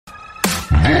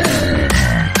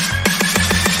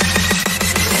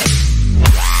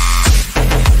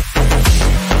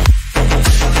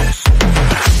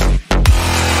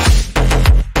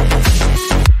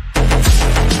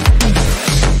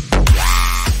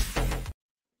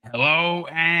Hello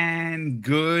and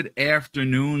good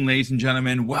afternoon, ladies and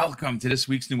gentlemen. Welcome to this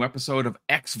week's new episode of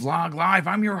X Vlog Live.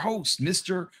 I'm your host,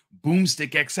 Mr.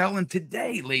 Boomstick XL, and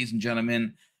today, ladies and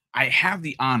gentlemen, I have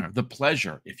the honor, the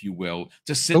pleasure, if you will,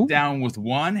 to sit down with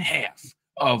one half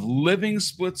of Living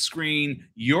Split Screen,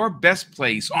 your best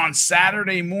place on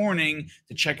Saturday morning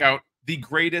to check out the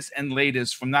greatest and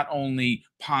latest from not only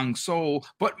Pong Soul,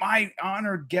 but my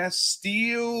honored guest,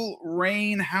 Steel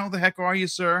Rain. How the heck are you,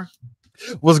 sir?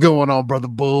 What's going on, brother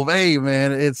Boom? Hey,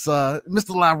 man, it's Mr.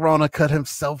 Lavrona cut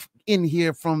himself in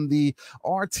here from the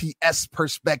RTS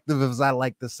perspective, as I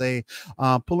like to say,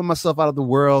 pulling myself out of the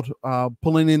world,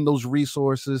 pulling in those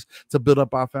resources to build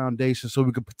up our foundation so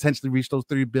we could potentially reach those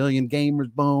 3 billion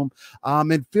gamers. Boom.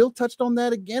 And Phil touched on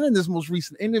that again in this most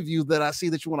recent interview that I see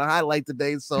that you want to highlight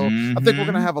today. So I think we're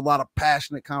going to have a lot of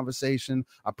passionate conversation.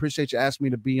 I appreciate you asking me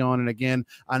to be on. And again,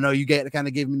 I know you kind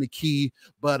of gave me the key,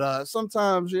 but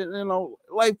sometimes, you know,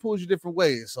 life pulls you different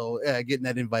ways. So getting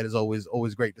that invite is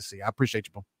always great to see. I appreciate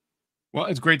you, Boom. Well,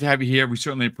 it's great to have you here. We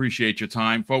certainly appreciate your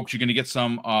time. Folks, you're going to get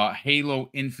some Halo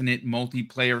Infinite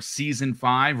multiplayer Season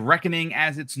 5, Reckoning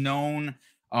as it's known.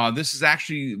 This is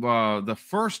actually the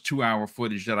first 2-hour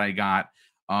footage that I got.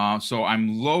 So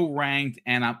I'm low ranked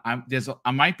and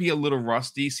I might be a little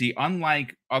rusty. See,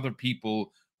 unlike other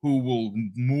people who will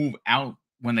move out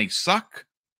when they suck,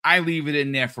 I leave it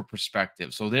in there for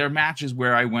perspective. So there are matches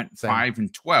where I went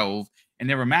 5-12, and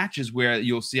there are matches where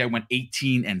you'll see I went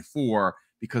 18-4.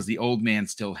 Because the old man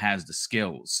still has the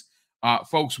skills.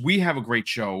 Folks, we have a great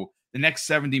show. The next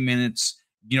 70 minutes,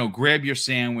 you know, grab your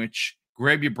sandwich,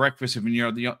 grab your breakfast if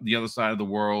you're the other side of the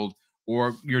world,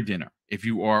 or your dinner if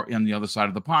you are on the other side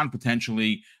of the pond,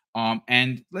 potentially.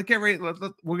 And let's get ready. We're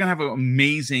going to have an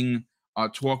amazing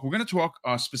talk. We're going to talk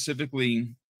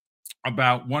specifically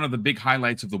about one of the big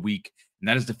highlights of the week, and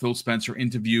that is the Phil Spencer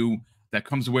interview that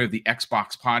comes away with the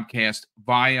Xbox podcast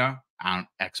via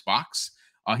Xbox.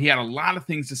 He had a lot of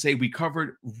things to say. We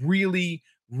covered really,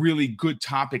 really good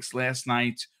topics last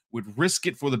night with Risk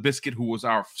It for the Biscuit, who was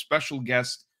our special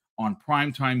guest on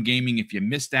Primetime Gaming. If you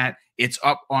missed that, it's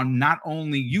up on not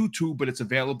only YouTube, but it's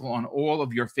available on all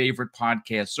of your favorite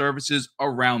podcast services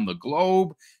around the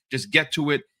globe. Just get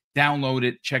to it, download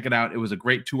it, check it out. It was a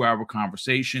great 2-hour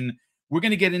conversation. We're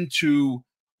going to get into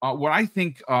what I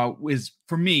think is,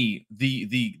 for me,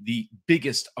 the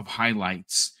biggest of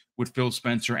highlights with Phil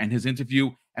Spencer and his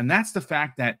interview. And that's the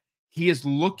fact that he is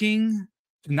looking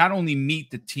to not only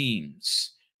meet the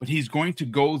teams, but he's going to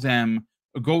go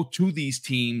to these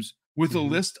teams with a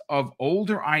list of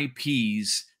older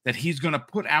IPs that he's going to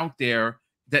put out there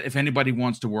that if anybody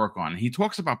wants to work on. He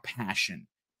talks about passion,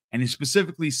 and he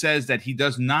specifically says that he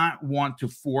does not want to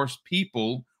force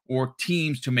people or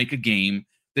teams to make a game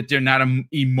that they're not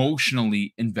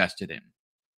emotionally invested in.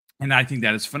 And I think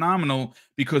that is phenomenal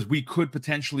because we could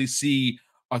potentially see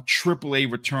a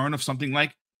AAA return of something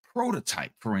like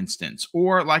Prototype, for instance,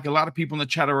 or like a lot of people in the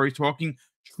chat are already talking,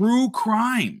 true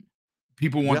crime.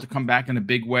 People want to come back in a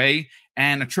big way,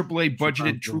 and a AAA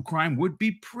budgeted true crime would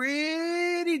be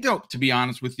pretty dope, to be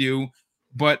honest with you.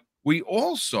 But we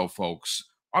also, folks,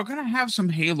 are going to have some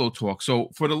Halo talk. So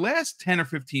for the last 10 or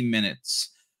 15 minutes,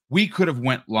 we could have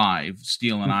went live,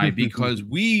 Steele and I, because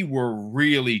we were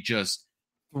really just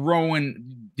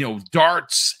throwing, you know,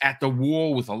 darts at the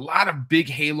wall with a lot of big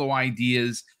Halo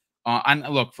ideas. And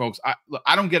look, folks,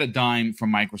 I don't get a dime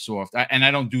from Microsoft, and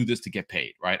I don't do this to get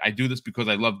paid, right? I do this because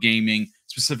I love gaming.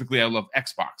 Specifically, I love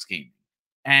Xbox gaming.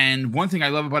 And one thing I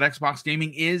love about Xbox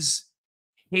gaming is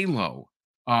Halo.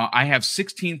 I have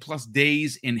 16 plus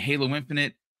days in Halo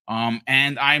Infinite.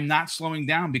 And I'm not slowing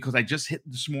down because I just hit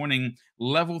this morning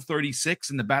level 36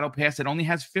 in the Battle Pass. It only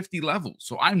has 50 levels.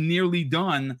 So I'm nearly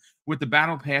done with the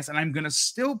Battle Pass, and I'm going to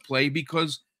still play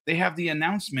because they have the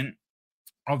announcement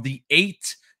of the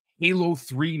 8 Halo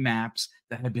 3 maps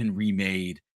that have been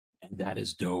remade. And that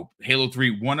is dope. Halo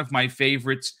 3, one of my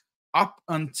favorites up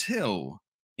until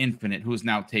Infinite, who has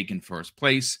now taken first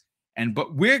place.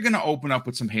 But we're going to open up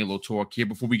with some Halo talk here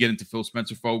before we get into Phil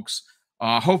Spencer, folks.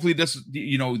 Hopefully this,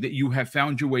 you know, that you have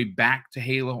found your way back to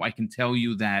Halo. I can tell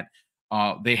you that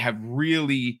they have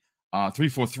really,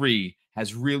 343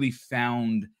 has really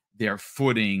found their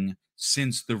footing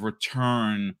since the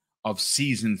return of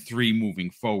Season 3 moving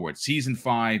forward. Season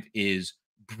 5 is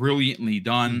brilliantly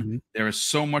done. There is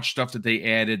so much stuff that they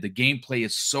added. The gameplay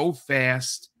is so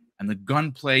fast, and the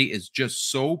gunplay is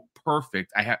just so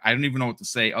perfect. I don't even know what to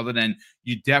say other than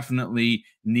you definitely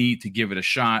need to give it a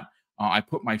shot. I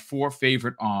put my 4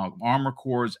 favorite armor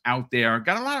cores out there.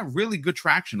 Got a lot of really good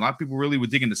traction. A lot of people really were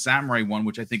digging the Samurai one,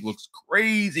 which I think looks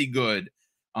crazy good.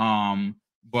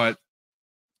 But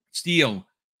Steel,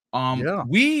 Yeah.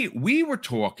 We were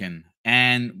talking,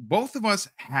 and both of us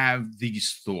have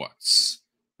these thoughts.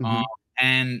 Um, Mhm.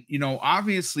 and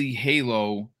obviously,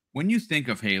 Halo. When you think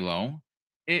of Halo,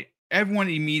 everyone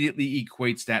immediately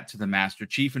equates that to the Master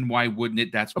Chief, and why wouldn't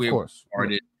it? That's Of where we course. Yeah.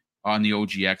 started on the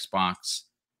OG Xbox.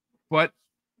 But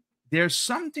there's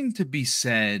something to be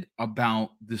said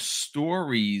about the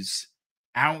stories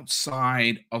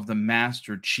outside of the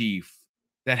Master Chief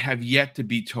that have yet to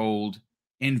be told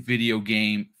in video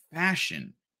game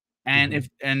fashion. And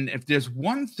Mhm. if there's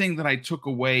one thing that I took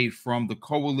away from the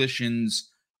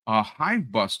Coalition's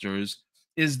Hive Busters,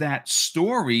 is that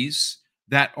stories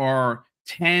that are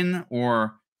 10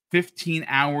 or 15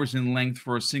 hours in length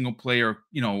for a single player,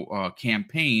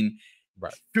 campaign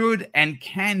Right. should and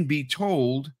can be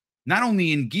told not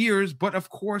only in Gears, but of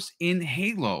course in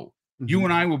Halo. You Mhm.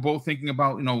 and I were both thinking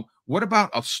about, what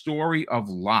about a story of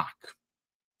Locke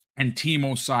and Team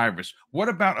Osiris? What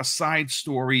about a side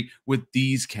story with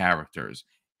these characters?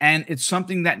 And it's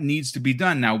something that needs to be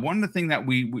done. Now, one of the things that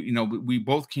we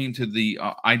both came to the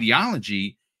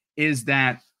ideology is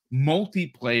that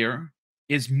multiplayer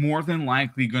is more than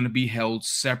likely going to be held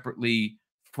separately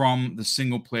from the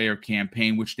single player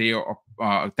campaign, which they are,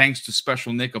 thanks to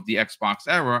Special Nick of the Xbox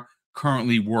era,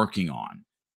 currently working on.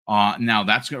 Now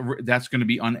that's going to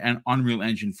be on Unreal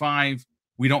Engine 5.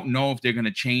 We don't know if they're going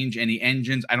to change any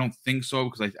engines. I don't think so,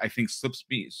 because I think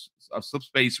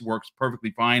Slipspace works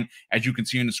perfectly fine. As you can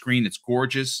see on the screen, it's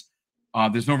gorgeous.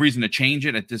 There's no reason to change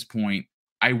it at this point.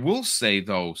 I will say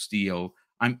though, Steele,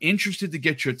 I'm interested to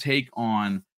get your take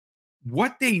on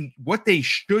what they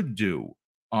should do,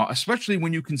 especially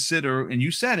when you consider, and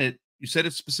you said it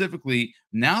specifically.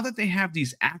 Now that they have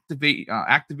these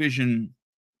Activision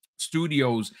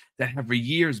studios that have for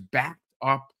years backed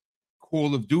up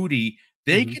Call of Duty,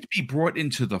 they Mhm. could be brought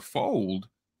into the fold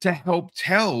to help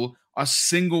tell a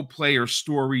single player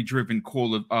story driven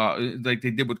Call of like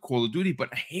they did with Call of Duty,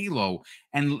 but Halo.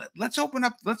 And let's open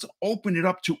it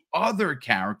up to other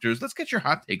characters. Let's get your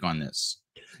hot take on this.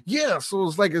 Yeah, so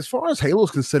it's like as far as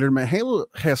Halo's considered, man, Halo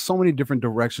has so many different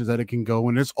directions that it can go,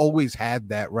 and it's always had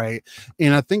that, right?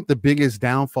 And I think the biggest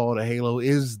downfall to Halo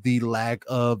is the lack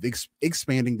of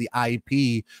expanding the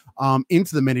IP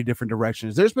into the many different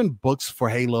directions. There's been books for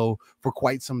Halo for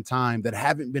quite some time that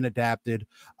haven't been adapted,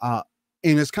 uh,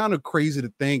 and it's kind of crazy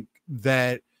to think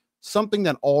that something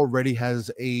that already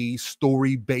has a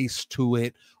story base to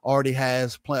it, already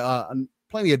has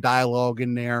plenty of dialogue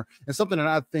in there, and something that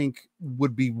I think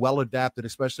would be well adapted,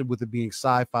 especially with it being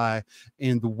sci-fi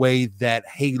and the way that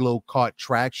Halo caught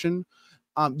traction.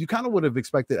 You kind of would have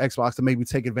expected Xbox to maybe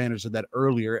take advantage of that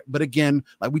earlier. But again,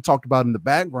 like we talked about in the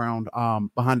background,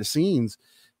 behind the scenes,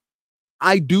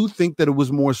 I do think that it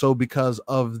was more so because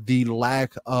of the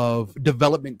lack of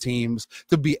development teams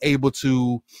to be able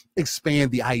to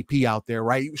expand the IP out there,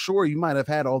 right? Sure, you might have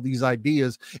had all these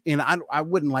ideas, and I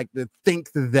wouldn't like to think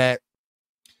that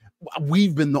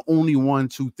we've been the only one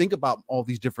to think about all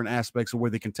these different aspects of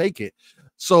where they can take it.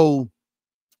 So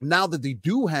now that they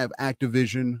do have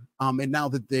Activision, and now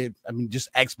that just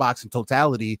Xbox in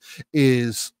totality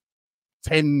is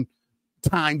 10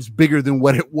 times bigger than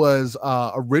what it was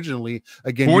originally.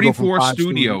 Again, you go from 44 five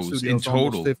studios in studios to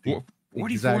almost total. 50. 44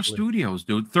 Exactly. studios,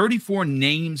 dude. 34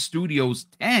 named studios,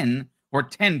 10 or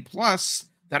 10 plus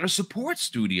that are support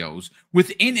studios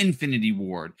within Infinity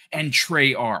Ward and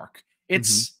Treyarch.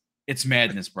 Mhm. It's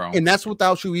madness, bro. And that's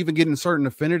without you even getting Certain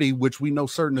Affinity, which we know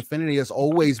Certain Affinity has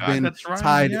always God, been that's right.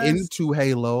 tied Yes. into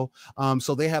Halo.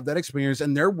 So they have that experience,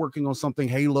 and they're working on something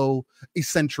Halo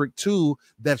eccentric too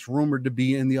that's rumored to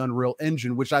be in the Unreal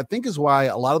Engine, which I think is why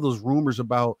a lot of those rumors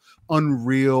about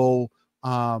Unreal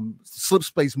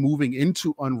Slipspace moving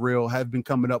into Unreal have been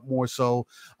coming up more so,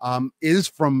 is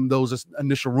from those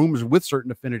initial rumors with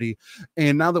Certain Affinity.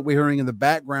 And now that we're hearing in the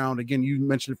background, again, you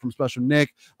mentioned it from Special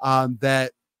Nick,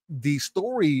 that the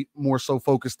story more so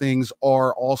focused things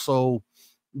are also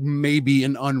maybe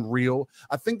an Unreal.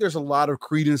 I think there's a lot of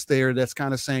credence there that's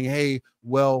kind of saying, hey,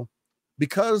 well,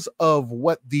 because of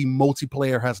what the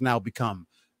multiplayer has now become,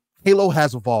 Halo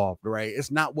has evolved, right? It's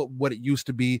not what it used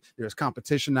to be. There's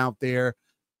competition out there,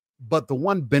 but the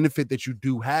one benefit that you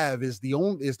do have is the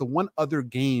one other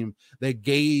game that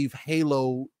gave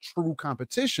Halo true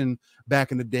competition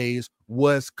back in the days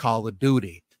was Call of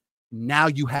Duty. Now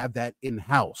you have that in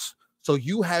house. So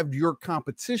you have your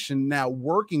competition now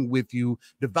working with you,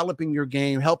 developing your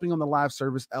game, helping on the live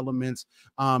service elements.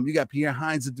 You got Pierre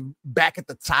Hines back at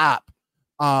the top.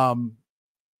 I'm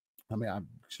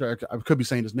sure I could be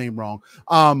saying his name wrong.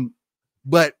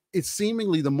 But it's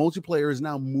seemingly the multiplayer is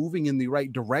now moving in the right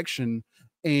direction.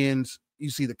 And You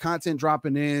see the content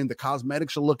dropping in, the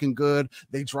cosmetics are looking good.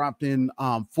 They dropped in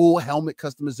full helmet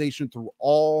customization through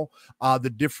all the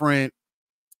different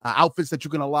outfits that you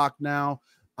can unlock now,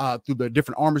 through the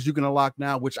different armors you can unlock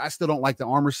now, which I still don't like the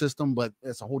armor system, but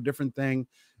it's a whole different thing.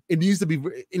 It needs to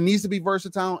be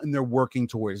versatile, and they're working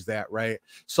towards that, right?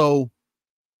 So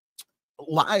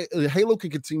Halo can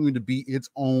continue to be its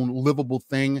own livable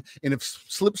thing, and if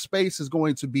slip space is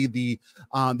going to be the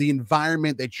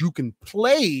environment that you can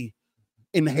play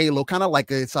in Halo, kind of like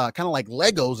it's kind of like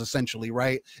Legos essentially,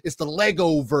 right? It's the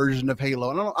Lego version of Halo.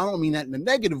 And I don't mean that in a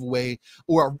negative way,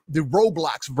 or the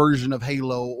Roblox version of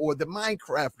Halo, or the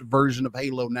Minecraft version of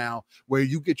Halo now, where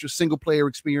you get your single player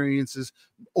experiences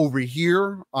over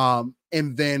here.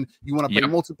 And then you want to play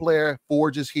multiplayer,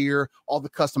 Forge is here, all the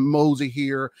custom modes are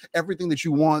here, everything that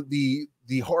you want, the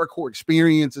hardcore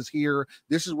experience is here.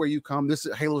 This is where you come.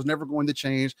 Halo is never going to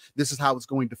change. This is how it's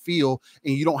going to feel.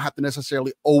 And you don't have to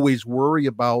necessarily always worry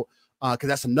about, because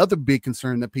that's another big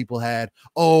concern that people had.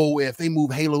 Oh, if they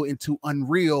move Halo into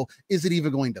Unreal, is it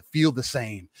even going to feel the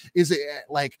same? Is it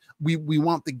like we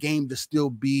want the game to still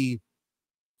be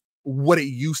what it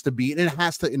used to be, and it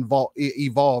has to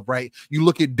evolve, right? You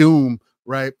look at Doom,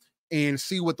 right, and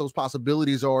see what those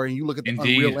possibilities are, and you look at the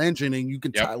Unreal Engine, and you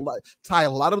can tie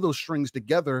a lot of those strings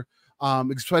together,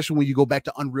 especially when you go back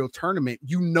to Unreal Tournament.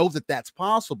 You know that that's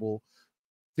possible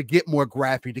to get more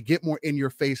graphic, to get more in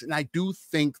your face. And I do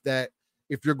think that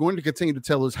if you're going to continue to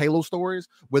tell those Halo stories,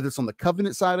 whether it's on the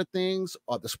Covenant side of things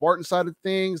or the Spartan side of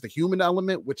things, the human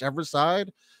element, whichever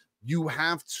side, you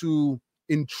have to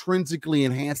intrinsically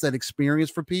enhance that experience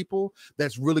for people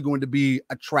that's really going to be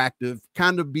attractive,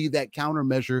 kind of be that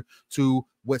countermeasure to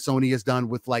what Sony has done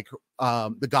with like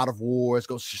the God of Wars,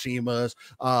 Ghost of Tsushima's,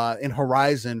 and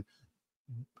Horizon.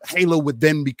 Halo would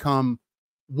then become,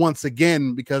 once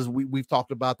again, because we've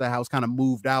talked about that, how it's kind of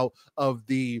moved out of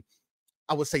the,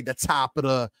 I would say, the top of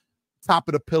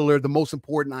the pillar, the most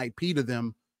important IP to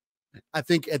them. I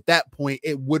think at that point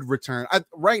it would return.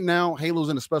 Right now, Halo's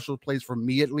in a special place for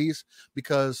me, at least,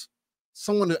 because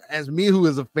someone as me, who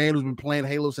is a fan, who's been playing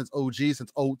Halo since OG,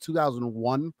 since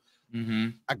 2001.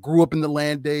 I grew up in the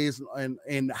LAN days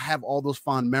and have all those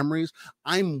fond memories.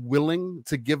 I'm willing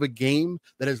to give a game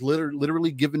that has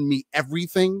literally given me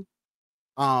everything,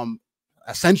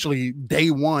 essentially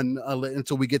day one,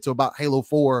 until we get to about Halo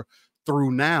 4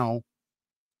 through now.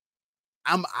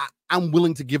 I'm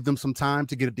willing to give them some time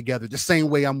to get it together, the same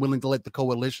way I'm willing to let the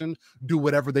Coalition do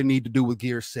whatever they need to do with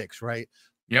Gear 6, right?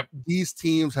 Yep. These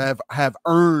teams have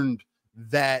earned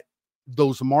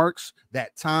those marks,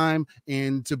 that time,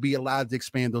 and to be allowed to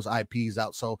expand those IPs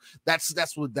out. So that's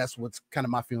what's kind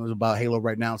of my feelings about Halo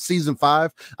right now. Season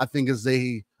 5, I think, is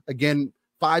again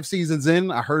 5 seasons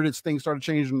in. I heard things started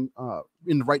changing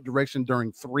in the right direction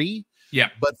during 3. Yeah.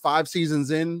 But 5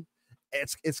 seasons in,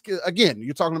 it's again,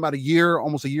 you're talking about a year,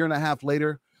 almost a year and a half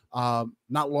later,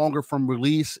 not longer from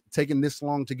release, taking this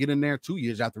long to get in there, 2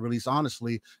 years after release,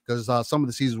 honestly, because some of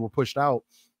the seasons were pushed out.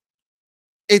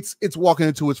 It's walking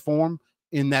into its form,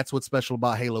 and that's what's special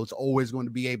about Halo. It's always going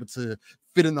to be able to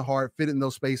fit in the heart, fit in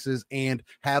those spaces, and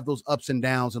have those ups and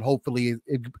downs, and hopefully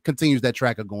it continues that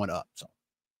track of going up. So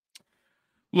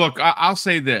look, I'll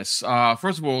say this.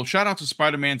 First of all, shout out to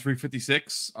Spider-Man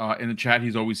 356 in the chat.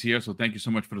 He's always here, so thank you so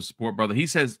much for the support, brother. He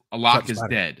says Alok is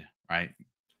dead, right?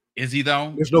 Is he,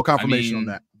 though? There's no confirmation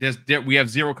on that. We have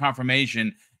zero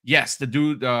confirmation. Yes, the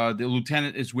dude, the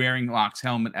lieutenant, is wearing Locke's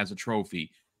helmet as a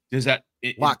trophy. Does that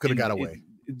Locke could have got away?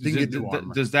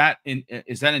 Is that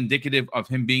indicative of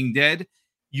him being dead?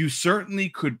 You certainly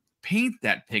could paint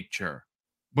that picture,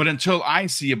 but until I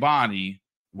see a body,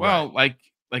 well, right.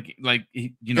 like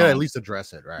you know, at least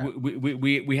address it, right?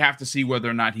 We have to see whether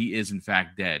or not he is in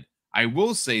fact dead. I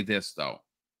will say this though,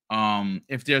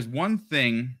 if there's one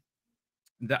thing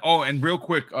that, and real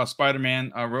quick,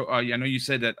 Spider-Man, I know you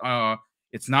said that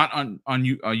it's not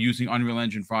using Unreal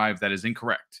Engine 5. That is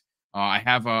incorrect. I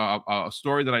have a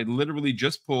story that I literally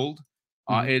just pulled.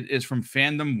 It is from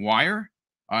Fandom Wire,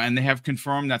 and they have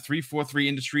confirmed that 343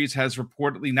 Industries has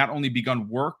reportedly not only begun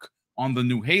work on the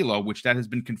new Halo, which that has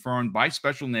been confirmed by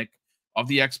Special Nick of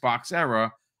the Xbox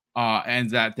era, and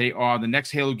that the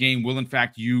next Halo game will in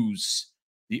fact use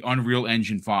the Unreal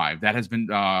Engine 5. That has been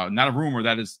not a rumor.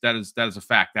 That is a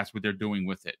fact. That's what they're doing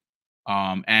with it,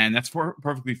 and that's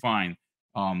perfectly fine.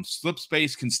 Slip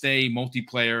Space can stay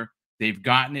multiplayer. They've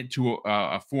gotten it to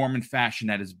a form and fashion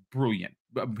that is brilliant.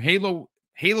 Halo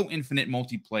Infinite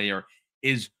multiplayer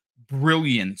is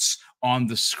brilliance on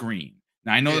the screen.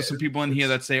 Now, I know there's some people in here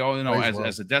that say,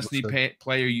 as a Destiny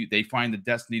player, they find the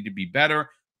Destiny to be better.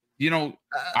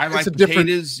 I It's like a different.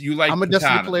 potatoes. You like I'm a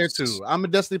Destiny player potatoes. too. I'm a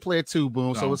Destiny player too,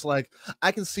 Boom. So So, it's like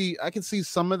I can see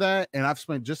some of that, and I've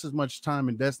spent just as much time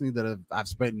in Destiny that I've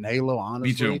spent in Halo,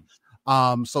 me too.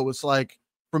 honestly. So it's like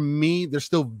for me, they're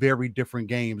still very different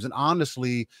games, and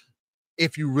honestly,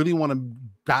 if you really want to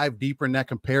dive deeper in that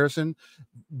comparison,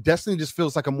 Destiny just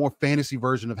feels like a more fantasy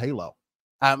version of Halo.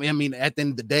 I mean, at the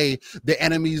end of the day, the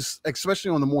enemies, especially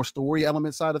on the more story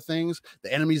element side of things,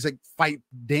 the enemies that fight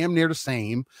damn near the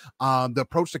same. The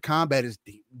approach to combat is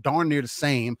darn near the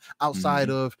same. Outside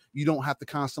of you don't have to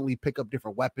constantly pick up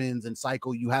different weapons and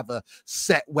cycle. You have a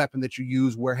set weapon that you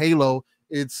use. Where Halo,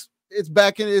 it's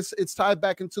tied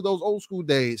back into those old school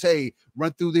days. Hey,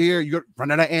 run through there, you're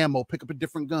run out of ammo, pick up a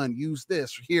different gun, use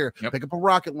this here, pick up a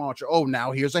rocket launcher. Oh,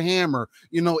 now here's a hammer.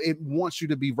 It wants you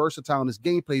to be versatile in this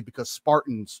gameplay because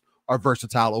Spartans are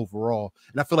versatile overall.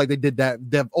 And I feel like they did that.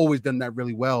 They've always done that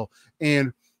really well.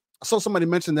 And I saw somebody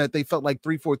mention that they felt like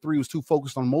 343 was too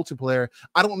focused on multiplayer.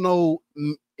 I don't know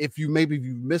if you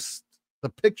missed the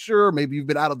picture, maybe you've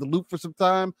been out of the loop for some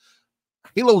time.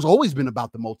 Halo's always been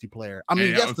about the multiplayer. I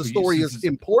mean, yes, the story is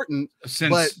important,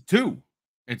 but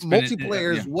it's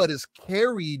multiplayer is what has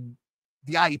carried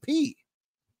the IP.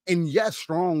 And yes,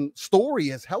 strong story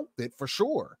has helped it for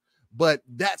sure, but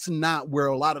that's not where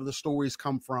a lot of the stories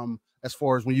come from. As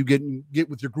far as when you get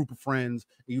with your group of friends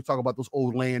and you talk about those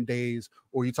old LAN days,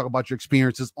 or you talk about your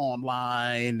experiences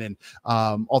online and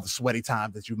all the sweaty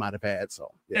times that you might have had.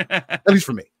 So yeah, at least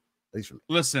for me.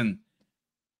 Listen,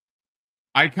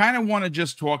 I kind of want to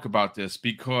just talk about this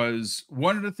because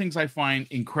one of the things I find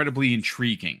incredibly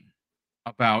intriguing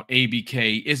about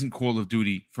ABK isn't Call of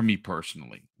Duty for me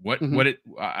personally.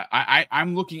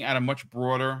 I'm looking at a much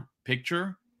broader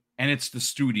picture, and it's the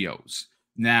studios.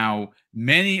 Now,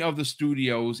 many of the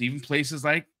studios, even places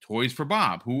like Toys for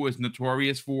Bob, who is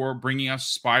notorious for bringing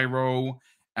us Spyro,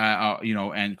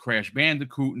 and Crash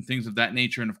Bandicoot and things of that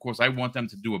nature. And of course, I want them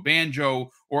to do a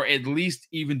Banjo or at least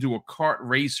even do a kart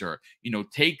racer.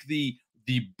 Take the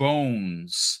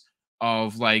bones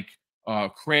of like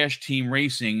Crash Team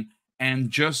Racing and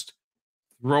just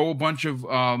throw a bunch of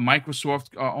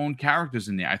Microsoft owned characters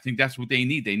in there. I think that's what they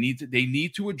need. They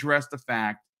need to address the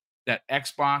fact that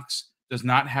Xbox does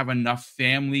not have enough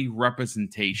family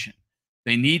representation.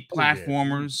 They need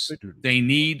platformers. They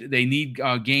need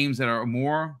games that are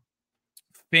more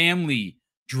family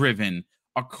driven.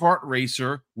 A kart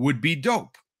racer would be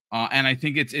dope, and I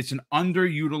think it's an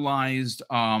underutilized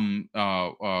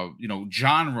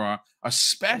genre,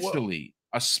 especially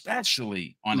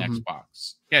on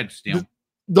Xbox. Yeah, Steele.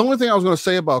 The only thing I was going to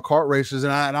say about kart races,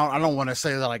 and I don't want to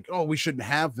say that like, oh, we shouldn't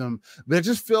have them, but I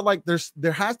just feel like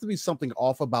there has to be something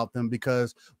off about them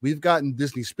because we've gotten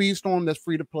Disney Speedstorm that's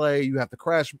free to play. You have the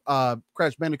Crash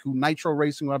Bandicoot Nitro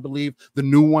Racing, I believe, the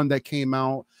new one that came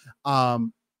out.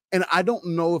 And I don't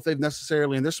know if they've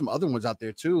necessarily, and there's some other ones out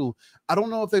there too. I don't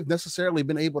know if they've necessarily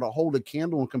been able to hold a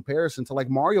candle in comparison to like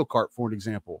Mario Kart, for an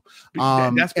example.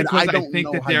 That's because I think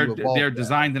that they're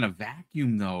designed in a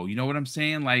vacuum, though. You know what I'm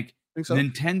saying? Like, so?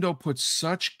 Nintendo puts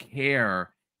such care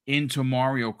into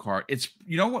Mario Kart. It's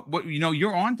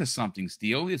you're onto something,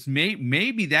 Steele. It's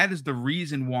maybe that is the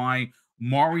reason why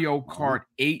Mario Kart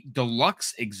 8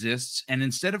 Deluxe exists, and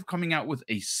instead of coming out with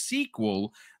a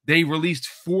sequel, they released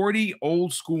 40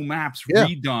 old school maps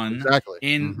redone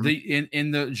in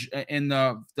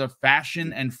the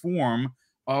fashion and form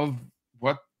of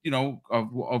what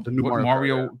of the new what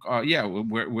Mario Kart,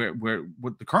 where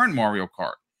with the current Mario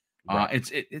Kart.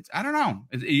 It's I don't know.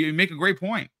 You make a great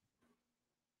point.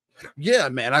 Yeah,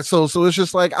 man. So it's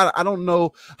just like I don't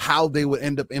know how they would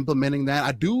end up implementing that.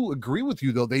 I do agree with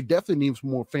you though. They definitely need some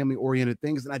more family oriented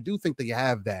things, and I do think they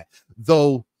have that.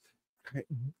 Though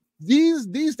these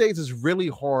days it's really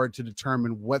hard to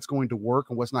determine what's going to work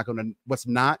and what's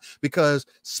not, because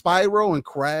Spyro and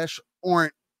Crash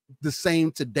aren't the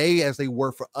same today as they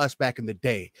were for us back in the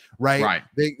day, right?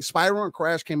 Spyro and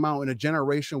Crash came out in a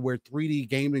generation where 3D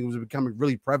gaming was becoming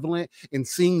really prevalent, and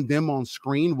seeing them on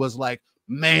screen was like,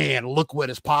 man, look what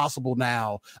is possible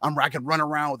now. I can run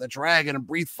around with a dragon and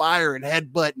breathe fire and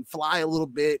headbutt and fly a little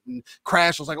bit. And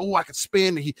Crash was like, oh, I could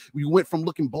spin. We went from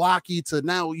looking blocky to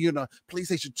now,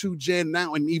 PlayStation 2 gen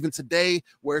now, and even today,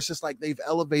 where it's just like they've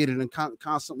elevated and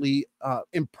constantly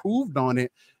improved on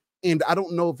it. And I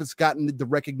don't know if it's gotten the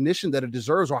recognition that it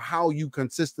deserves, or how you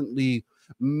consistently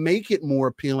make it more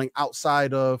appealing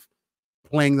outside of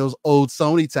playing those old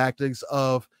Sony tactics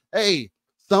of, hey,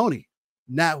 Sony,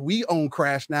 Now we own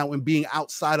Crash now, and being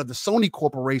outside of the Sony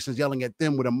corporations yelling at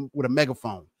them with a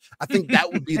megaphone. I think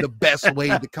that would be the best way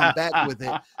to come back with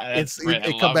it.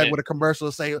 It come back with a commercial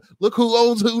and say, "Look who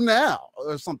owns who now,"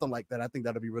 or something like that. I think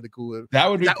that'd be really cool. That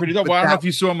would be pretty dope. Well, I don't know if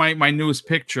you saw my newest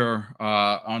picture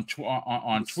on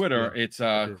Twitter. Yeah. It's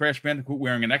Crash Bandicoot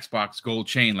wearing an Xbox gold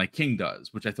chain like King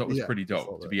does, which I thought was pretty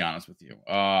dope, to be honest with you.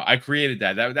 I created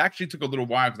that. That actually took a little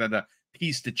while because I had to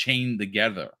piece the chain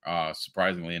together,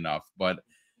 surprisingly enough. But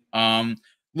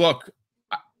look,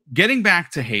 getting back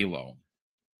to Halo,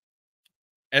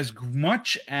 as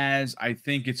much as I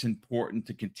think it's important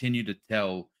to continue to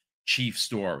tell Chief's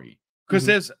story,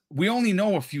 because we only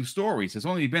know a few stories. There's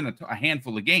only been a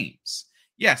handful of games.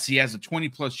 Yes, he has a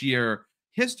 20+ year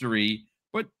history,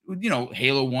 but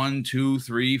Halo 1, 2,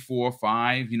 3, 4,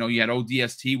 5, you had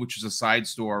ODST, which is a side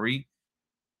story.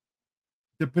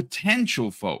 The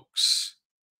potential, folks,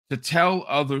 to tell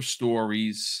other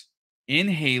stories in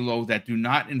Halo that do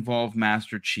not involve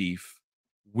Master Chief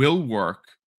will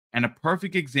work. And a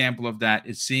perfect example of that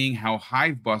is seeing how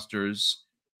Hivebusters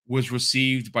was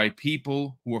received by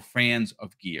people who were fans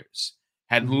of Gears.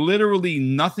 Had literally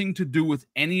nothing to do with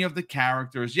any of the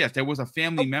characters. Yes, there was a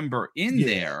family member in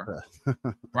there,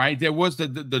 right? There was the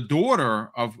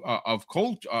daughter of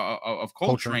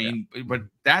Coltrane, but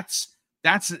that's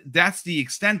the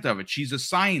extent of it. She's a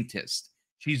scientist.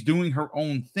 She's doing her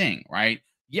own thing, right?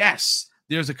 Yes,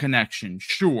 there's a connection,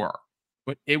 sure.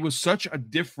 But it was such a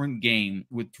different game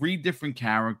with 3 different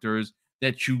characters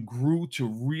that you grew to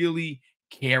really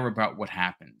care about what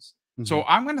happens. So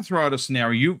I'm going to throw out a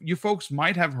scenario. You folks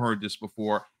might have heard this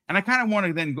before, and I kind of want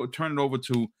to then turn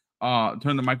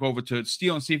the mic over to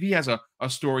Steele and see if he has a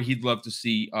story he'd love to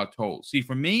see told. See,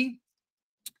 for me,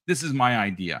 this is my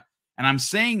idea, and I'm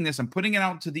saying this, I'm putting it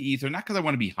out to the ether, not because I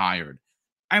want to be hired.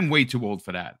 I'm way too old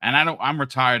for that, and I'm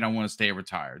retired. I want to stay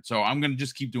retired, so I'm going to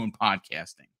just keep doing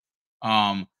podcasting.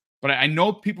 But I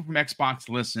know people from Xbox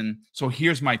listen, so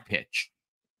here's my pitch.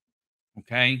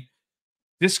 Okay,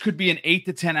 this could be an 8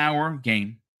 to 10 hour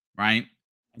game, right?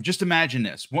 Just imagine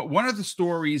this. One of the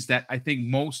stories that I think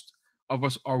most of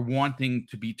us are wanting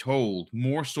to be told,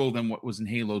 more so than what was in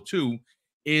Halo 2,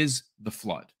 is the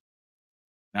Flood.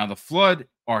 Now, the Flood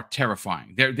are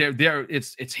terrifying.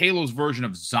 It's Halo's version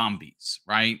of zombies,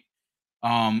 right?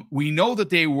 We know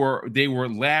that they were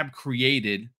lab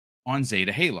created on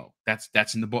Zeta Halo.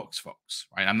 That's in the books, folks,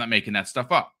 right? I'm not making that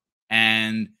stuff up.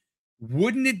 And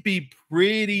wouldn't it be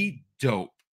pretty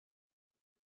dope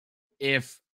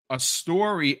if a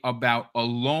story about a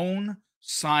lone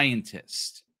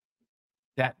scientist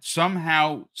that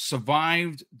somehow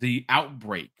survived the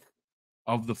outbreak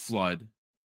of the Flood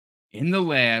in the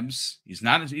labs? He's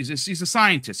a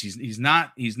scientist. He's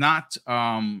not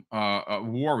a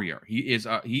warrior. He is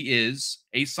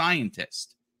a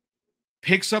scientist.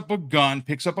 Picks up a gun,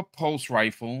 picks up a pulse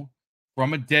rifle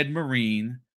from a dead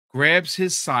Marine, grabs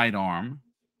his sidearm,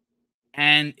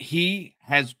 and he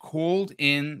has called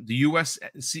in the U.S.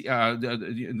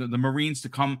 the Marines to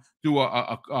come do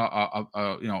a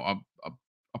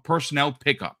personnel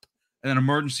pickup, an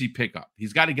emergency pickup.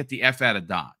 He's got to get the F out of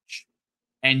Dodge,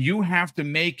 and you have to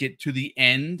make it to the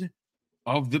end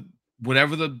of the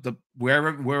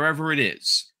wherever it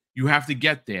is. You have to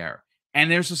get there. And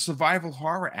there's a survival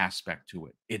horror aspect to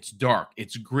it. It's dark.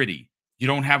 It's gritty. You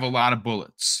don't have a lot of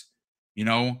bullets. You're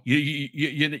not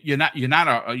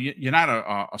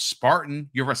a Spartan.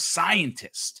 You're a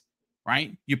scientist,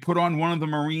 right? You put on one of the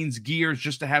Marines' gears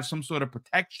just to have some sort of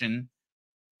protection,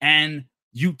 and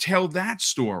you tell that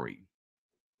story.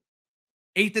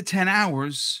 8 to 10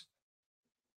 hours.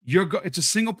 It's a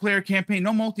single player campaign,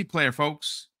 no multiplayer,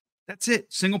 folks. That's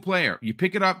it. Single player. You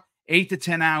pick it up 8 to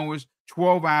 10 hours.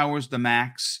 12 hours the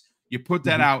max. You put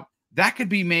that out. That could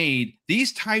be made.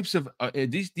 These types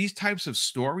of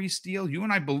stories, Steele, you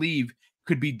and I believe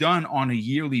could be done on a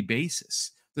yearly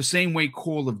basis. The same way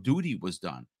Call of Duty was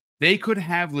done. They could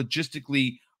have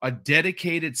logistically a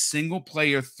dedicated single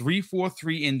player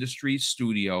 343 Industries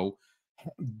studio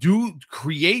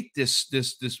create this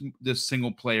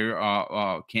single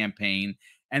player campaign,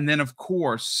 and then of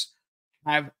course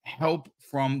have help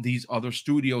from these other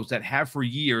studios that have for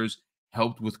years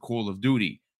helped with Call of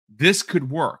Duty. This could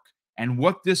work. And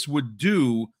what this would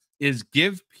do is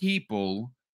give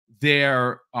people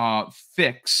their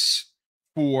fix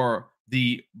for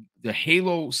the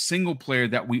Halo single player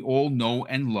that we all know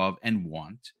and love and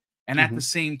want. And at the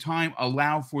same time,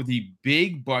 allow for the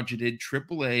big budgeted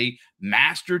AAA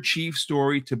Master Chief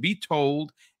story to be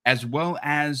told, as well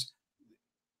as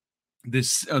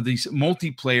this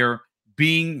multiplayer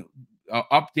being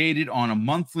updated on a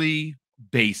monthly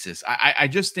basis. I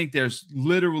just think there's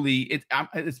literally it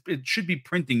should be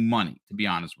printing money, to be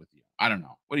honest with you. I don't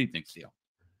know. What do you think, Steele?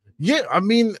 Yeah, I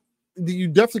mean, you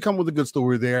definitely come with a good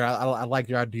story there. I like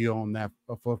your idea on that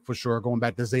for sure. Going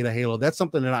back to Zeta Halo, that's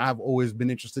something that I've always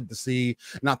been interested to see,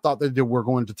 and I thought that they were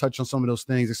going to touch on some of those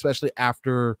things, especially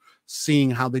after seeing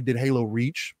how they did Halo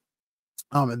Reach.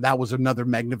 And that was another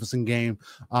magnificent game,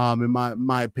 in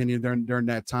my opinion, during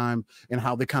that time, and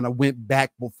how they kind of went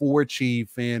back before Chief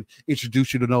and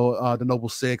introduced you to the Noble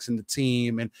Six and the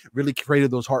team, and really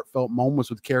created those heartfelt moments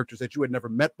with characters that you had never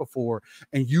met before,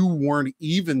 and you weren't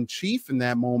even Chief in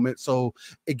that moment, so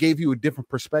it gave you a different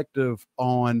perspective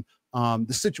on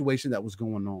the situation that was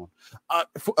going on.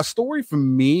 For a story for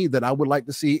me that I would like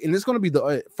to see, and it's going to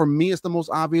be for me, it's the most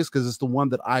obvious because it's the one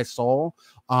that I saw.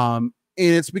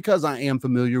 And it's because I am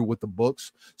familiar with the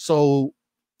books. So,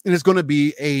 and it's going to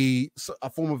be a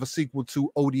form of a sequel to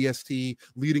ODST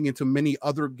leading into many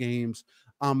other games,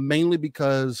 mainly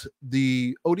because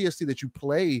the ODST that you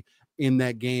play in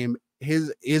that game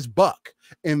is Buck.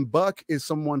 And Buck is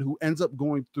someone who ends up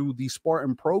going through the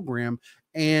Spartan program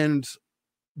and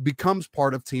becomes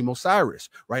part of Team Osiris,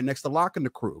 right next to Locke and the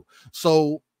crew.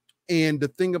 So, and the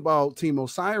thing about Team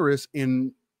Osiris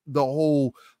in the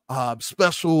whole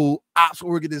special ops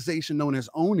organization known as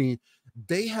ONI,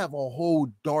 they have a whole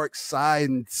dark side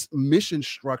and mission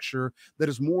structure that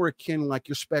is more akin like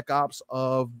your spec ops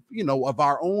of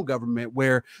our own government,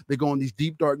 where they go on these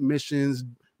deep dark missions.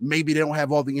 Maybe they don't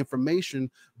have all the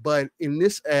information, but in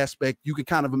this aspect, you can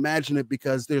kind of imagine it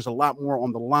because there's a lot more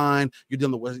on the line. You're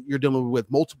dealing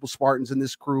with multiple Spartans in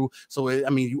this crew, so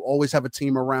you always have a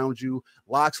team around you.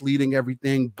 Locke's leading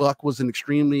everything. Buck was an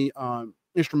extremely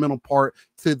instrumental part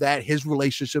to that. His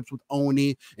relationships with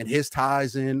Oni and his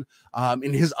ties in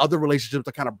and his other relationships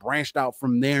that kind of branched out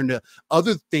from there into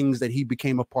other things that he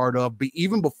became a part of. But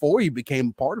even before he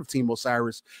became part of Team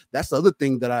Osiris, that's the other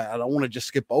thing that I don't want to just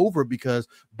skip over, because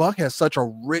Buck has such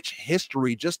a rich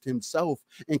history just himself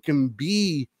and can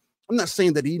be, I'm not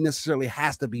saying that he necessarily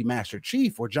has to be Master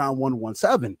Chief or John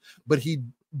 117, but he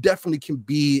definitely can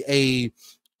be a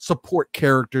support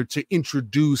character to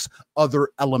introduce other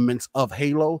elements of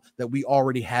Halo that we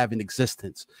already have in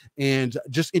existence. And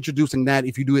just introducing that,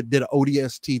 if you did an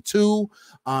ODST 2,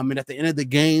 and at the end of the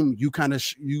game, you kind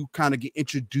of get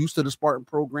introduced to the Spartan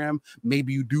program.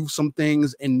 Maybe you do some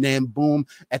things, and then boom,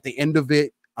 at the end of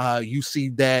it, you see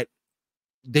that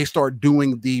they start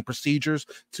doing the procedures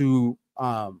to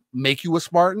make you a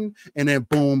Spartan, and then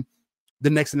boom, the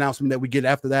next announcement that we get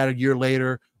after that a year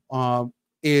later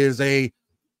is a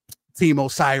Team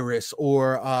Osiris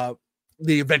or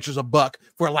the Adventures of Buck,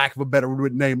 for lack of a better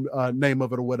name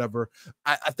of it or whatever.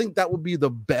 I think that would be the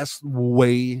best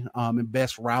way and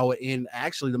best route, and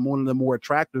actually one of the more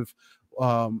attractive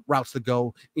routes to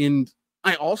go. And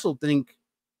I also think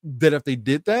that if they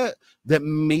did that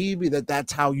maybe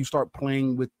that's how you start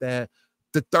playing with the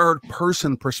third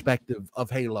person perspective of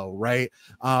Halo, right?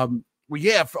 Well,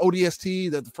 yeah, for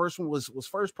ODST, that the first one was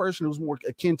first person. It was more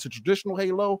akin to traditional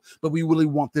Halo, but we really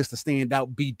want this to stand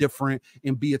out, be different,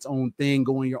 and be its own thing.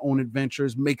 Go on your own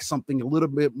adventures, make something a little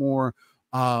bit more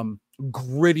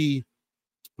gritty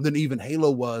than even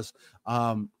Halo was,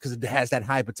 because it has that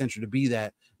high potential to be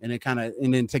that, and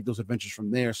then take those adventures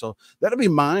from there. So that'll be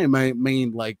my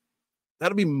main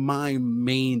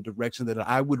direction that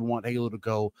I would want Halo to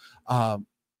go.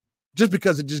 Just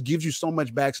because it just gives you so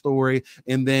much backstory,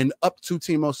 and then up to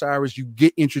Team Osiris, you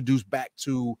get introduced back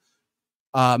to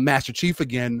Master Chief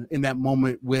again in that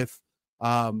moment with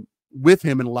him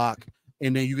and Locke,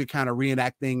 and then you can kind of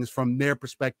reenact things from their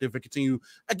perspective and continue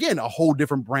again a whole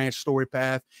different branch story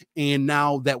path. And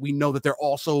now that we know that they're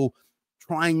also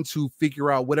trying to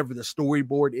figure out whatever the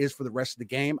storyboard is for the rest of the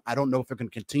game, I don't know if they're going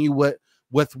to continue with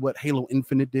what Halo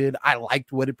Infinite did. I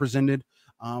liked what it presented.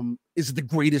 Is it the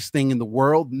greatest thing in the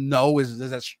world? No. Is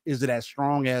it as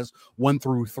strong as 1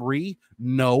 through 3?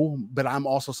 No. But I'm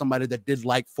also somebody that did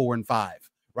like 4 and 5,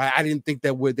 right? I didn't think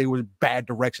that they were bad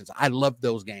directions. I loved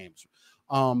those games.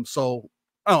 So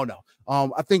I don't know.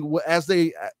 I think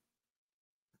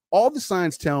all the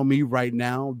signs tell me right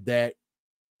now that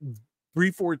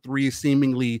 343 is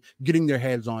seemingly getting their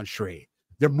heads on straight.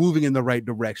 They're moving in the right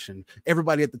direction.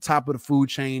 Everybody at the top of the food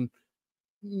chain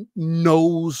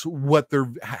knows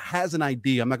has an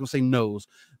idea. I'm not gonna say knows.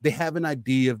 They have an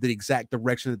idea of the exact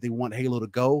direction that they want Halo to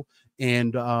go,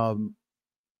 and I'm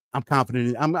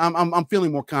confident. I'm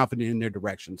feeling more confident in their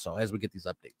direction. So as we get these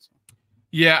updates,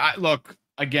 yeah, look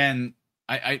again.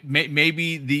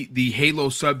 Maybe the Halo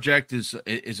subject is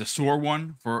a sore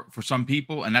one for some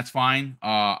people, and that's fine.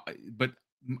 But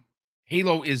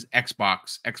Halo is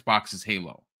Xbox. Xbox is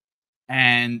Halo.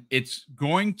 and it's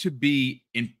going to be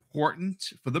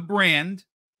important for the brand,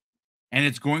 and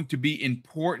it's going to be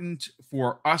important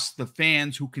for us, the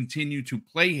fans who continue to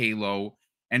play Halo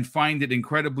and find it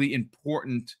incredibly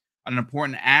important, an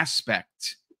important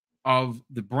aspect of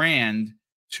the brand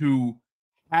to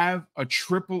have a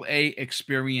triple A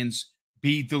experience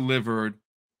be delivered.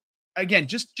 Again,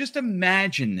 just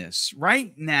imagine this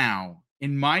right now.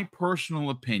 In my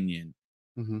personal opinion,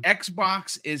 Mhm.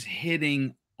 Xbox is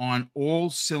hitting on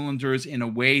all cylinders in a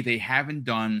way they haven't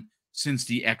done since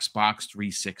the Xbox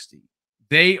 360.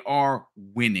 They are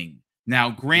winning. Now,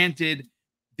 granted,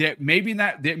 that maybe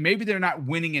they're not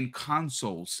winning in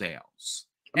console sales.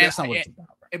 I mean, And that's not what it's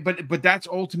about, right? but that's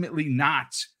ultimately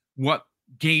not what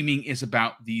gaming is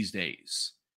about these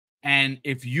days. And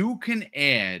if you can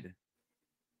add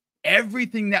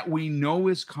everything that we know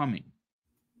is coming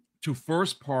to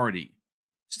first party,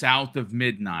 South of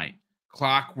Midnight,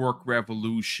 Clockwork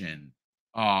Revolution,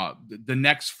 the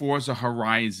next Forza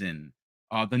Horizon,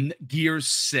 Gears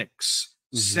 6,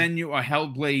 Mhm. Senua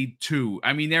Hellblade 2.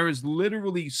 I mean, there is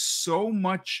literally so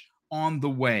much on the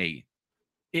way.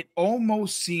 It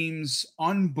almost seems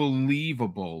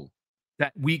unbelievable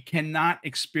that we cannot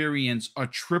experience a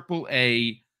triple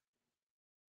A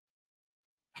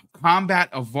combat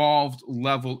evolved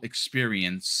level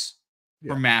experience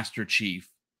for Yeah. Master Chief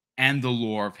and the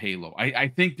lore of Halo. I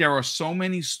think there are so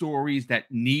many stories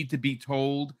that need to be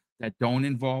told that don't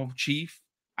involve Chief.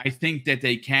 I think that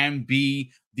they can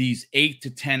be these 8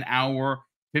 to 10 hour,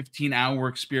 15-hour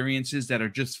experiences that are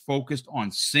just focused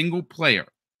on single player.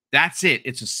 That's it.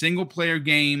 It's a single player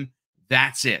game.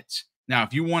 That's it. Now,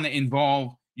 if you want to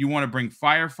involve, you want to bring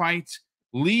firefights,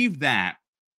 leave that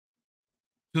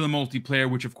to the multiplayer,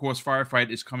 which of course Firefight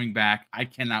is coming back. I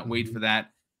cannot wait Mhm. for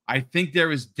that. I think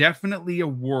there is definitely a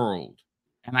world,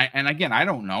 and again, I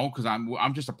don't know because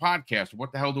I'm just a podcaster.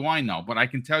 What the hell do I know? But I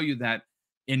can tell you that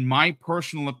in my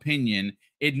personal opinion,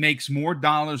 it makes more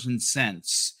dollars and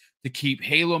cents to keep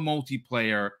Halo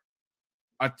multiplayer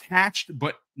attached,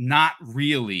 but not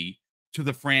really to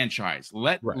the franchise.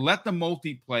 Let Right. let the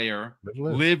multiplayer Live,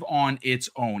 live. live on its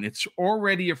own. It's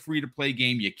already a free to play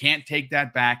game. You can't take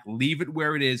that back. Leave it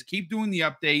where it is. Keep doing the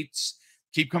updates.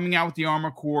 Keep coming out with the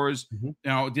armor cores. Mhm. You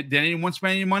know, did anyone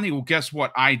spend any money? Well, guess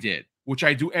what? I did, which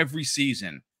I do every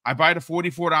season. I buy the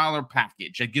 $44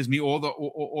 package that gives me all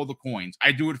the coins.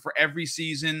 I do it for every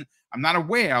season. I'm not a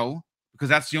whale because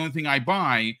that's the only thing I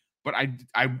buy, but I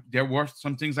there were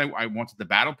some things I wanted the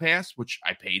battle pass, which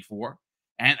I paid for.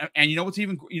 And you know what's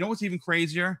even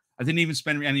crazier? I didn't even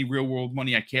spend any real world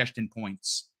money. I cashed in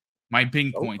points, my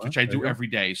Bing points, Okay. which I There you do go. every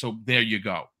day. So there you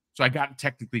go. So I got it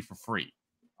technically for free.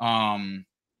 Um,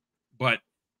 but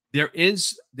there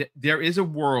is a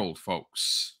world,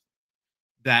 folks,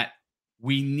 that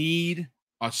we need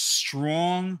a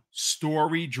strong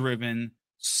story driven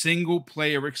single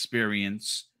player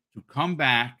experience to come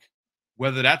back,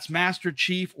 whether that's Master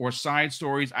Chief or side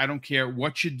stories. I don't care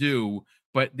what you do,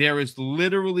 but there is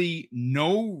literally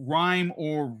no rhyme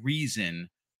or reason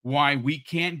why we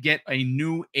can't get a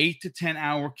new 8 to 10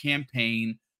 hour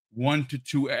campaign 1 to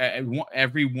 2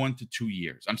 every 1 to 2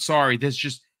 years. I'm sorry,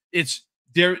 it's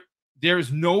there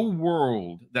there's no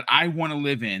world that I want to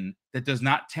live in that does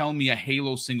not tell me a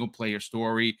Halo single player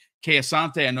story. Kay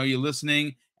Asante, I know you're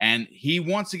listening, and he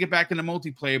wants to get back into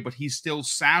multiplayer, but he's still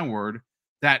soured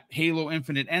that Halo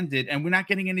Infinite ended, and we're not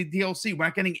getting any DLC. We're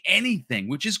not getting anything,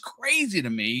 which is crazy to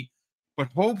me. But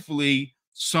hopefully,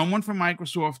 someone from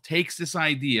Microsoft takes this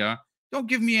idea. Don't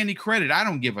give me any credit. I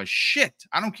don't give a shit.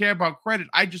 I don't care about credit.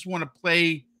 I just want to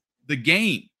play the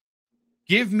game.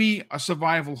 Give me a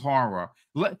survival horror.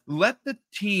 Let the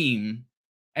team,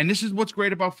 and this is what's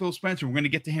great about Phil Spencer. We're going to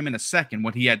get to him in a second,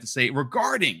 what he had to say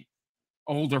regarding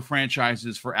older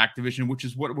franchises for Activision, which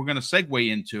is what we're going to segue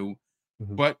into.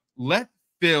 Mhm. But let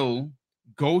Phil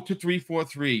go to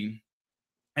 343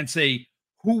 and say,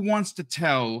 who wants to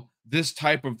tell this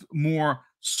type of more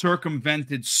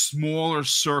circumvented, smaller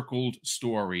circled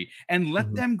story? And let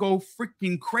Mhm. them go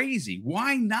freaking crazy.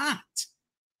 Why not?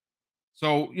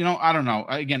 So, I don't know.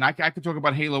 Again, I could talk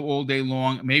about Halo all day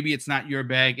long. Maybe it's not your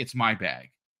bag, it's my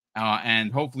bag.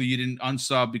 And hopefully you didn't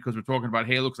unsub because we're talking about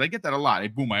Halo, because I get that a lot. Hey,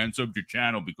 boom, I unsubbed your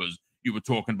channel because you were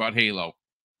talking about Halo.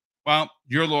 Well,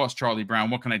 you're lost, Charlie Brown.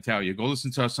 What can I tell you? Go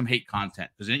listen to some hate content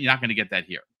because you're not going to get that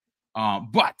here.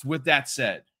 But with that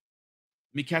said,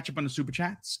 let me catch up on the super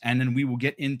chats and then we will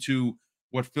get into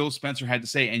what Phil Spencer had to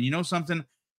say. And you know something?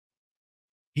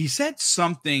 He said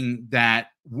something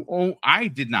that I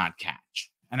did not catch,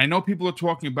 and I know people are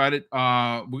talking about it.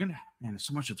 We're gonna Man, there's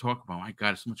so much to talk about. My God,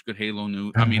 there's so much good Halo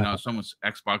news. I mean, so much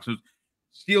Xbox news.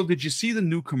 Steel, did you see the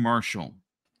new commercial?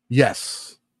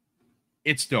 Yes.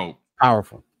 It's dope.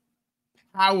 Powerful.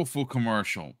 Powerful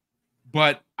commercial.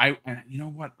 But you know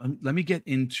what? Let me get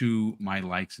into my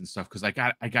likes and stuff because I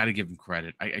got to give him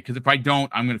credit. Because if I don't,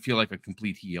 I'm going to feel like a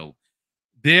complete heel.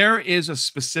 There is a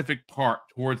specific part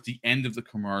towards the end of the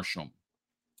commercial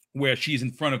where she's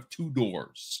in front of two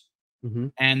doors. Mm-hmm.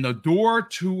 And the door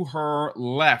to her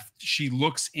left, she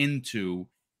looks into,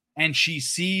 and she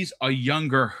sees a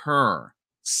younger her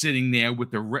sitting there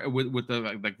with the with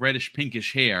the like reddish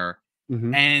pinkish hair.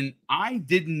 Mm-hmm. And I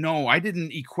didn't know, I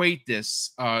didn't equate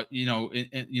this, at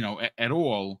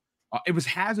all. It was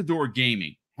Hazador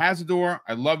Gaming. Hazador,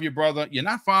 I love you, brother. You're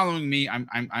not following me. I'm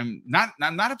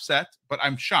not upset, but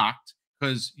I'm shocked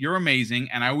because you're amazing,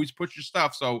 and I always put your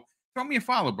stuff. So throw me a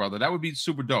follow, brother. That would be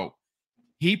super dope.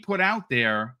 He put out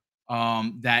there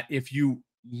that if you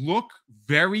look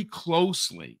very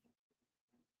closely,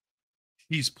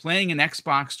 he's playing an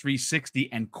Xbox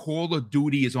 360 and Call of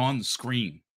Duty is on the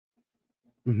screen.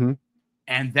 Mm-hmm.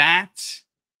 And that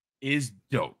is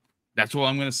dope. That's all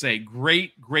I'm going to say.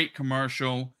 Great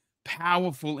commercial,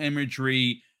 powerful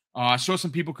imagery. I saw some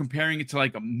people comparing it to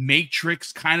like a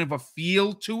Matrix kind of a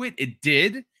feel to it. It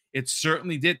did. It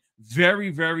certainly did. Very,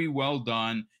 very well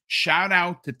done. Shout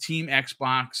out to Team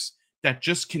Xbox that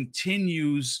just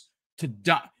continues to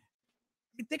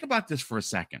think about this for a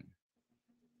second.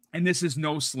 And this is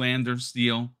no slander,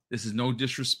 Steele. This is no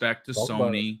disrespect to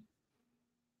Sony.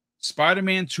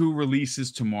 Spider-Man 2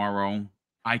 releases tomorrow.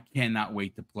 I cannot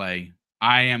wait to play.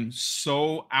 I am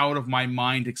so out of my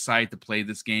mind excited to play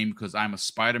this game because I'm a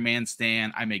Spider-Man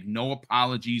stan. I make no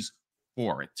apologies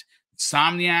for it.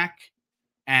 Insomniac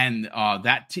and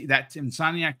that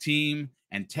Insomniac team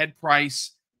and Ted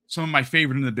Price, some of my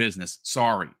favorite in the business.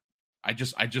 Sorry. I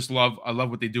love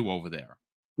what they do over there.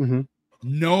 Mm-hmm.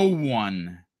 No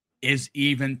one is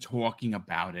even talking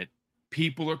about it.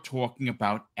 People are talking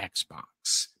about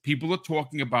Xbox. People are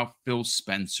talking about Phil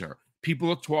Spencer.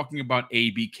 People are talking about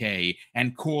ABK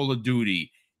and Call of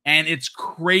Duty. And it's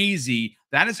crazy.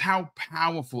 That is how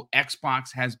powerful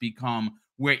Xbox has become,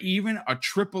 where even a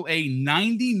AAA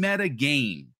 90 meta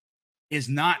game is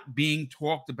not being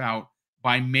talked about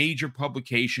by major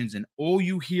publications. And all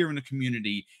you hear in the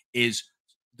community is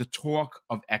the talk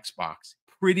of Xbox.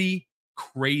 Pretty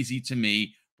crazy to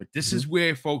me. But this is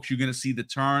where, folks, you're going to see the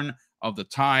turn of the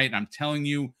tide. I'm telling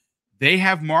you, they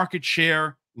have market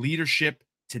share leadership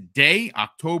today,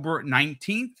 October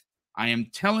 19th. I am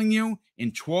telling you,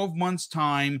 in 12 months'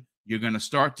 time, you're going to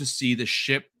start to see the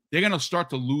ship. They're going to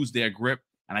start to lose their grip,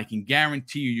 and I can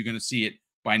guarantee you're going to see it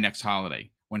by next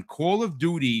holiday. When Call of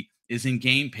Duty is in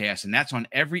Game Pass, and that's on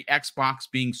every Xbox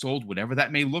being sold, whatever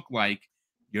that may look like,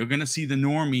 you're going to see the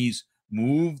normies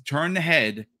turn the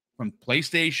head from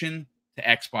PlayStation to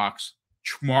Xbox.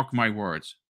 Mark my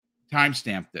words.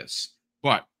 Timestamp this.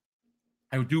 But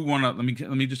I do want to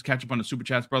let me just catch up on the super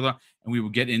chats, brother, and we will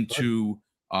get into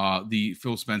the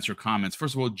Phil Spencer comments.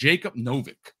 First of all, Jacob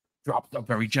Novick dropped a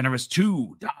very generous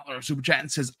 $2 super chat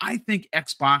and says, I think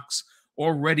Xbox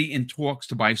already in talks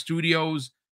to buy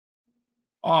studios.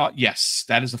 Yes,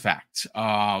 that is a fact.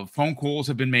 Phone calls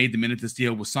have been made the minute this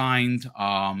deal was signed.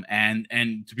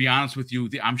 And to be honest with you,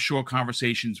 I'm sure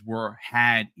conversations were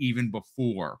had even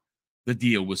before the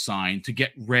deal was signed to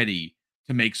get ready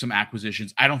to make some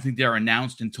acquisitions. I don't think they're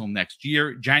announced until next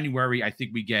year. January, I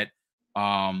think we get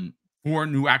 4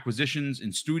 new acquisitions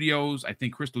in studios. I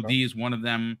think Crystal D is one of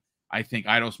them. I think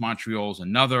Eidos Montreal is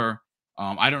another.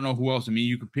 I don't know who else. I mean,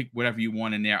 you can pick whatever you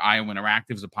want in there. Iowa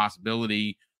Interactive is a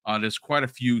possibility. There's quite a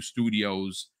few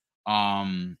studios.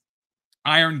 Iron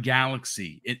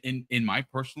Galaxy, in my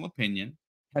personal opinion,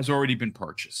 has already been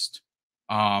purchased.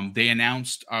 They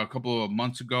announced a couple of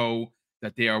months ago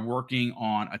that they are working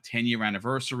on a 10-year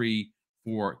anniversary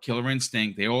for Killer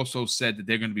Instinct. They also said that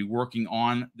they're going to be working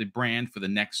on the brand for the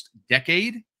next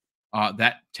decade.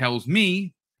 That tells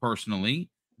me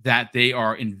personally that they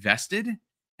are invested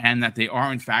and that they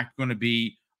are, in fact, going to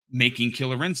be making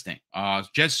Killer Instinct.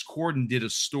 Jess Corden did a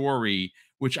story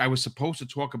which I was supposed to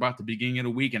talk about the beginning of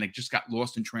the week, and it just got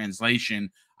lost in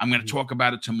translation. I'm going to talk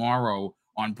about it tomorrow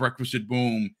on Breakfast with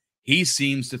Boom. He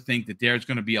seems to think that there's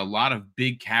going to be a lot of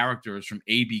big characters from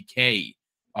ABK,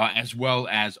 as well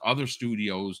as other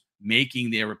studios,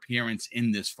 making their appearance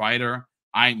in this fighter.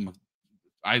 I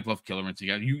love Killer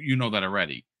Instinct. You know that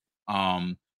already.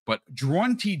 But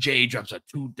Drawn TJ drops a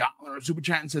 $2 super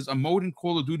chat and says a mode in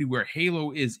Call of Duty where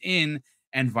Halo is in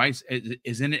and vice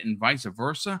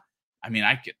versa. I mean,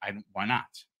 why not?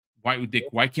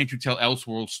 Why can't you tell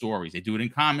Elseworld stories? They do it in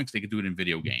comics. They could do it in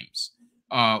video games.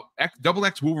 Double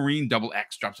X Wolverine Double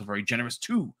X drops a very generous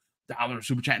 $2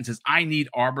 super chat and says, I need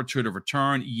Arbiter to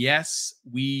return. Yes,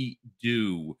 we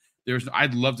do.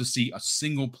 I'd love to see a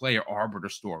single player Arbiter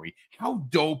story. How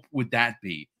dope would that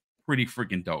be? Pretty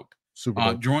freaking dope. Super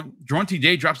dope. Drawn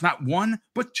TJ drops not one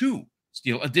but two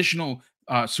steel additional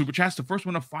super chats. The first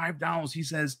one of $5. He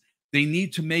says they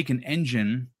need to make an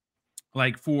engine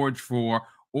like Forge for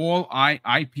all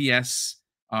IPS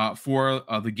for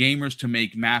the gamers to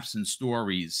make maps and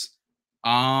stories.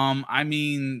 I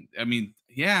mean,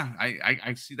 yeah,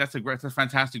 I see that's a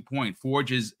fantastic point.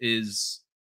 Forge is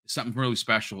something really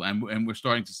special, and we're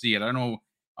starting to see it. I don't know.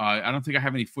 I don't think I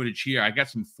have any footage here. I got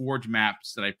some Forge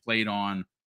maps that I played on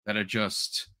that are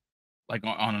just like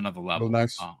on another level. Oh,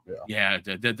 nice.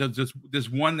 There's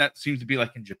one that seems to be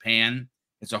like in Japan.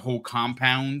 It's a whole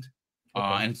compound,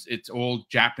 and it's all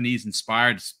Japanese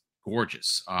inspired. It's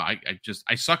gorgeous. I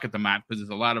suck at the map because there's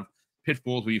a lot of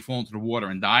pitfalls where you fall into the water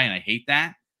and die, and I hate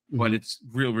that. But it's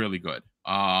really good.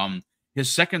 His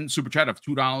second super chat of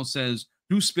 $2 says,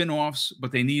 do spin-offs,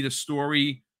 but they need a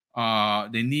story.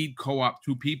 They need co-op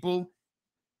 2 people.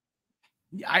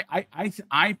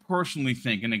 I personally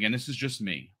think, and again, this is just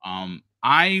me.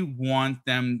 I want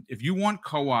them, if you want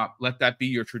co-op, let that be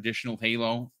your traditional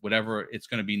Halo, whatever it's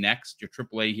going to be next, your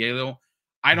AAA Halo.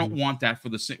 I don't want that for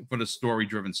the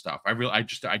story-driven stuff. I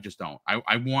just don't.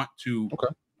 I want to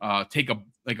take a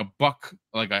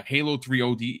Halo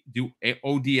 3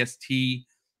 ODST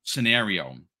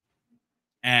scenario.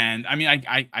 And I mean,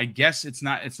 I guess it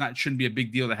shouldn't be a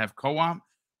big deal to have co-op,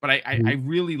 but I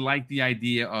really like the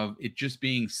idea of it just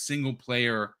being single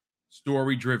player,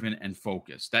 story driven and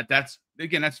focused. That's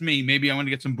me. Maybe I want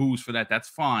to get some booze for that. That's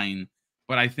fine.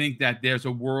 But I think that there's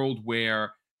a world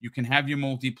where you can have your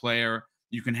multiplayer,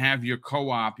 you can have your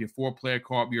co-op, your 4-player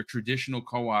co-op, your traditional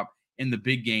co-op in the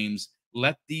big games.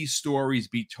 Let these stories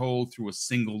be told through a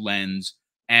single lens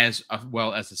as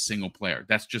well as a single player.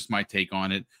 That's just my take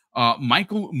on it.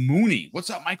 Michael Mooney. What's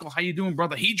up, Michael? How you doing,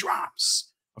 brother? He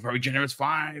drops a very generous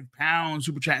 £5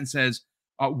 super chat and says,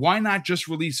 why not just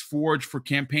release Forge for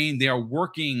campaign? They are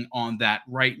working on that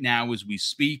right now as we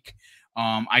speak.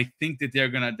 I think that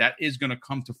that is gonna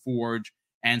come to Forge,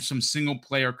 and some single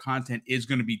player content is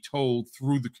going to be told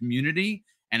through the community.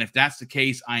 And if that's the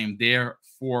case, I am there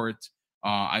for it.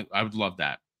 I would love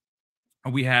that.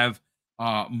 We have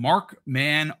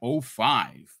Markman05.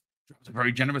 Drops a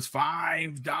very generous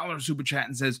 $5 super chat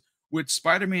and says, with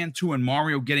Spider-Man 2 and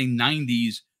Mario getting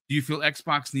 90s, do you feel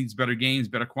Xbox needs better games,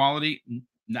 better quality?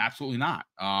 Absolutely not.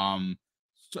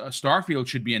 Starfield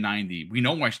should be a 90. We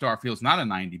know why Starfield's not a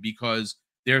 90, because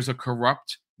there's a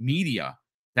corrupt media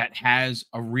that has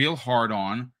a real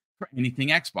hard-on for anything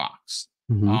Xbox.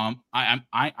 I'm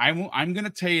going to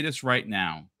tell you this right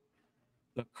now.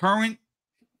 The current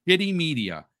shitty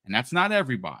media, and that's not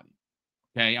everybody,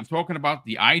 okay? I'm talking about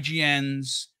the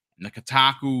IGNs and the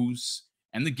Kotakus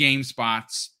and the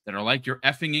GameSpots that are like your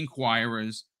effing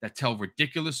Inquirers that tell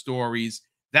ridiculous stories.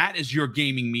 That is your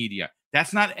gaming media.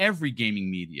 That's not every gaming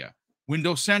media.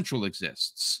 Windows Central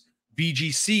exists.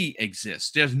 VGC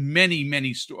exists. There's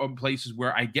many places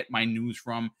where I get my news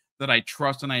from that I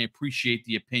trust, and I appreciate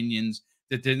the opinions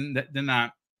that they're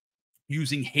not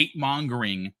using hate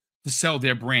mongering to sell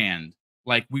their brand,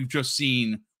 like we've just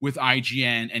seen with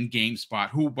IGN and GameSpot,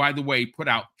 who, by the way, put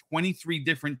out 23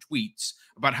 different tweets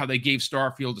about how they gave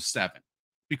Starfield a 7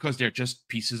 because they're just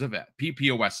pieces of it.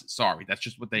 POS. Sorry, that's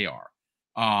just what they are.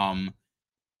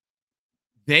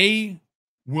 They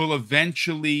will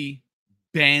eventually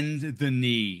bend the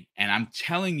knee, and I am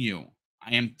telling you,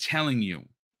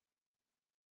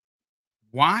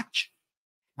 watch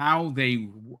how they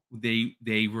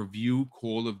review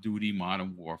Call of Duty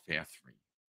Modern Warfare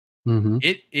 3.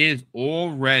 It is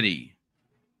already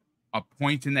a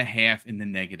 1.5 in the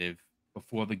negative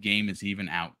before the game is even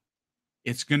out.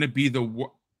 It's going to be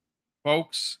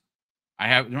folks.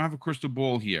 I don't have a crystal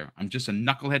ball here. I'm just a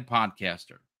knucklehead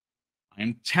podcaster. I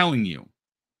am telling you,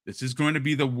 this is going to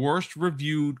be the worst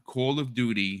reviewed Call of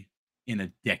Duty in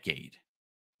a decade.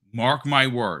 Mark my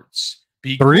words.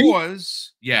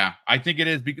 Because, yeah, I think it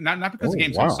is. Not because the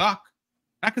game's going to suck.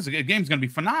 Not because the game's going to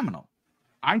be phenomenal.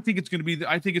 I think it's going to be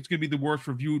the worst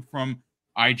reviewed from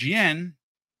IGN,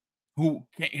 who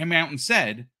came out and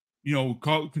said, you know,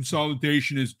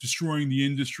 consolidation is destroying the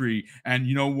industry, and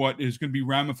you know what? There's going to be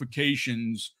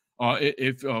ramifications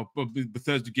if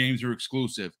Bethesda games are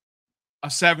exclusive. A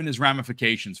 7 is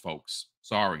ramifications, folks.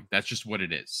 Sorry, that's just what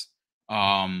it is.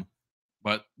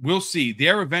 But we'll see.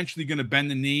 They're eventually going to bend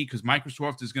the knee because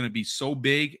Microsoft is going to be so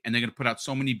big and they're going to put out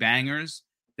so many bangers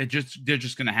that they're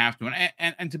just going to have to.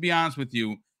 And to be honest with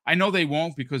you, I know they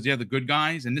won't because they're the good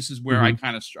guys. And this is where I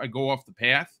go off the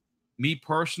path. Me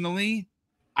personally,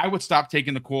 I would stop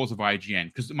taking the calls of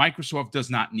IGN because Microsoft does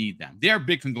not need them. They're a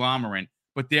big conglomerate,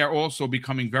 but they're also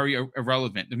becoming very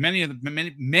irrelevant.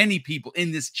 Many people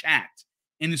in this chat,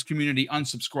 in this community,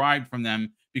 unsubscribed from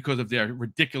them because of their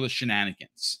ridiculous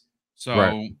shenanigans.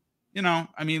 Right. So,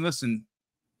 I mean, listen,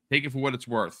 take it for what it's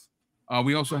worth.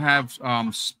 We also have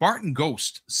Spartan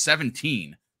Ghost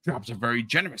 17 drops a very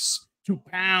generous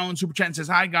 £2 super chat and says,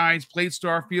 "Hi guys, played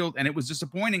Starfield and it was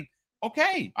disappointing."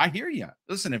 Okay, I hear you.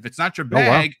 Listen, if it's not your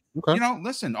bag, Oh, wow. Okay.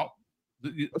 listen.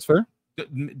 That's fair.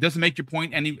 Doesn't make your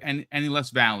point any less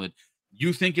valid.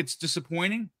 You think it's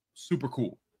disappointing? Super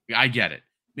cool. I get it.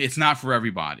 It's not for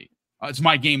everybody. It's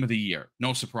my game of the year.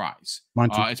 No surprise. Mine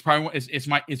too.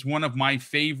 It's one of my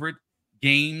favorite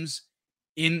games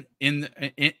in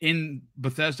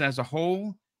Bethesda as a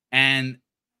whole, and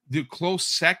the close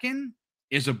second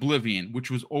is Oblivion, which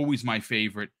was always my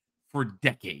favorite for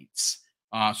decades.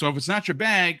 So if it's not your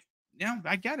bag,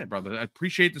 I get it, brother. I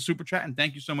appreciate the super chat and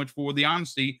thank you so much for the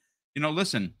honesty.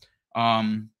 Listen,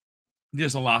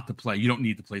 there's a lot to play. You don't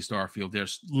need to play Starfield.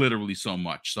 There's literally so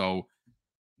much. So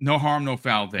no harm, no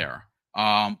foul there.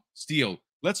 Steel,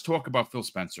 let's talk about Phil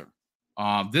Spencer.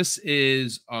 This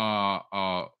is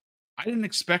I didn't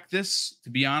expect this, to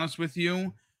be honest with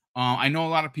you. I know a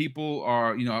lot of people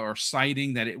are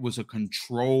citing that it was a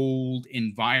controlled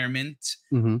environment.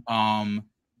 Mm-hmm.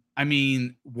 I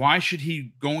mean, why should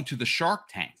he go into the Shark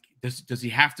Tank? Does he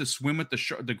have to swim with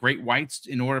the great whites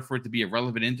in order for it to be a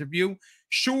relevant interview?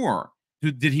 Sure.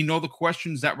 Did he know the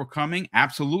questions that were coming?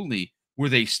 Absolutely. Were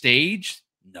they staged?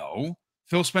 No.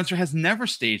 Phil Spencer has never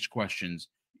staged questions.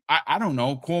 I don't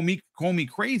know. Call me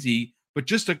crazy, but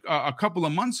just a couple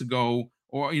of months ago,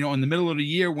 or in the middle of the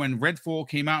year when Redfall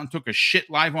came out and took a shit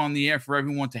live on the air for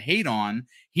everyone to hate on,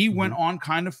 he went on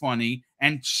Kind of Funny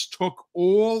and took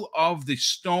all of the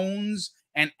stones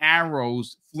and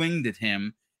arrows flinged at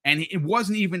him, and it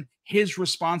wasn't even his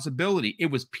responsibility. It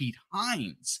was Pete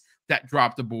Hines that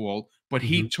dropped the ball, but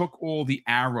he took all the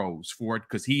arrows for it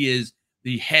because he is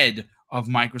the head of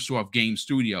Microsoft Game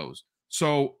Studios.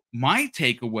 So my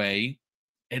takeaway,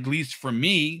 at least for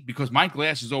me, because my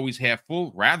glass is always half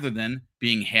full rather than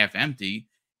being half empty,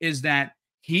 is that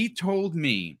he told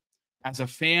me, as a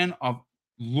fan of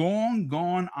long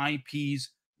gone IPs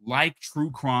like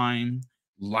True Crime,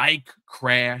 like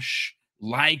Crash,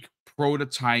 like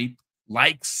Prototype,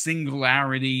 like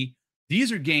Singularity,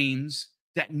 these are games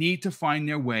that need to find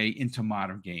their way into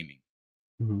modern gaming.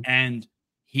 And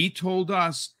he told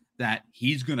us that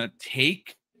he's going to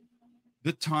take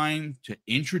the time to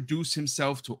introduce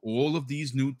himself to all of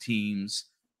these new teams,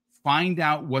 find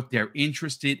out what they're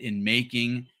interested in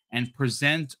making, and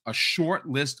present a short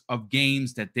list of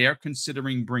games that they're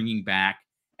considering bringing back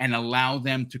and allow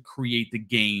them to create the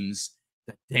games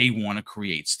that they want to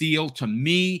create. Steel, to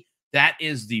me, that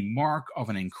is the mark of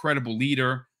an incredible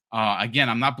leader. Again,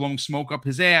 I'm not blowing smoke up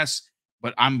his ass,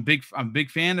 but I'm a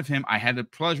big fan of him. I had the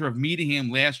pleasure of meeting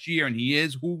him last year, and he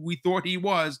is who we thought he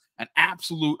was, an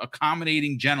absolute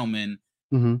accommodating gentleman.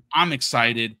 I'm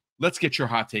excited. Let's get your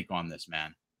hot take on this,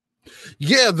 man.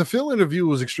 Yeah, the Phil interview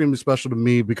was extremely special to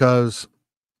me because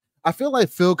I feel like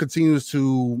Phil continues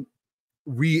to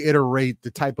reiterate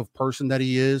the type of person that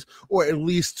he is, or at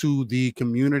least to the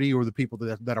community or the people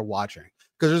that are watching.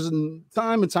 Because there's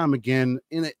time and time again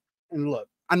in it. And look,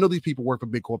 I know these people work for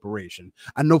big corporation.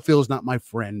 I know Phil's not my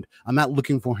friend. I'm not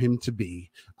looking for him to be.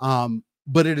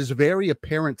 But it is very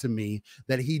apparent to me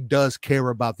that he does care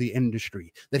about the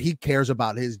industry, that he cares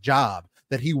about his job,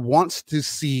 that he wants to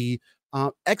see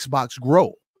Xbox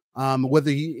grow.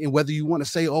 Whether you want to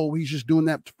say, oh, he's just doing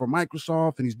that for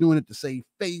Microsoft and he's doing it to save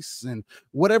face and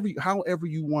however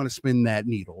you want to spin that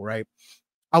needle, right?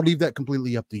 I'll leave that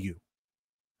completely up to you.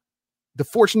 The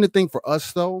fortunate thing for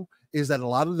us, though, is that a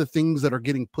lot of the things that are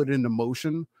getting put into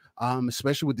motion,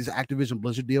 especially with this Activision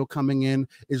Blizzard deal coming in,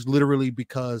 is literally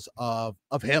because of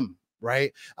him,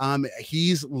 right?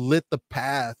 He's lit the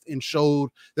path and showed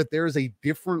that there is a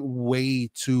different way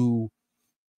to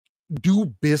do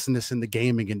business in the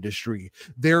gaming industry.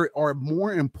 There are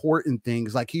more important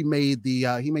things. Like he made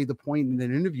the point in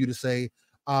an interview to say,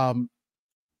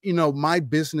 my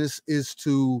business is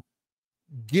to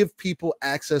give people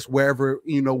access wherever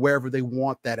they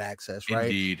want that access,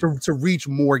 right? To reach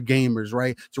more gamers,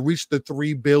 right? To reach the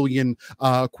 3 billion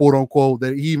quote unquote,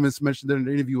 that he even mentioned in an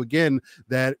interview again,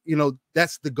 that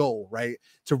that's the goal, right?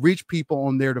 To reach people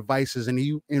on their devices. And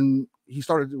he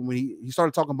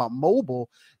started talking about mobile,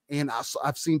 and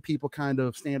I've seen people kind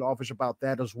of standoffish about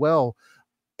that as well.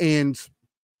 And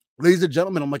ladies and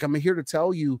gentlemen, I'm here to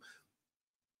tell you,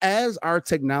 as our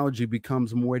technology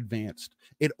becomes more advanced,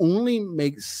 it only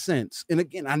makes sense. And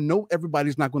again, I know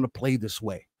everybody's not going to play this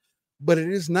way, but it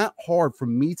is not hard for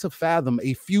me to fathom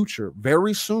a future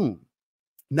very soon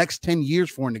next 10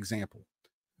 years, for an example,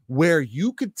 where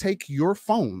you could take your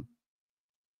phone,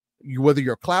 whether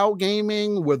you're cloud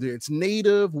gaming, whether it's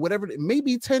native, whatever, it may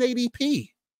be 1080p,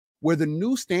 where the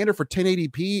new standard for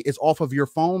 1080p is off of your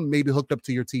phone, maybe hooked up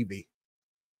to your TV.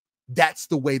 That's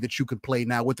the way that you could play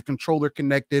now with the controller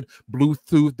connected,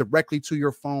 Bluetooth directly to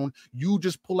your phone. You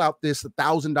just pull out this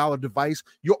 $1,000 device.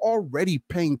 You're already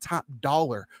paying top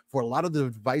dollar for a lot of the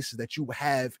devices that you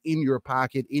have in your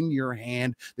pocket, in your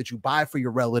hand, that you buy for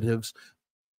your relatives.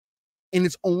 And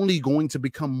it's only going to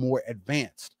become more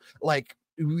advanced. Like,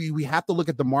 we have to look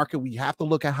at the market. We have to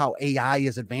look at how AI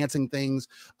is advancing things.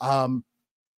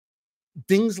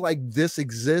 Things like this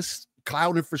exist.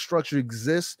 Cloud infrastructure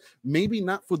exists, maybe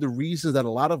not for the reasons that a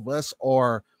lot of us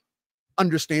are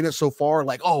understanding so far.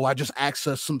 Like, oh, I just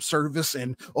access some service,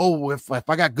 and oh, if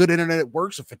I got good internet, it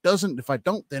works. If it doesn't, if I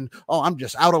don't, then oh, I'm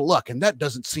just out of luck. And that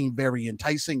doesn't seem very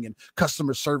enticing and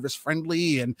customer service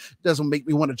friendly, and doesn't make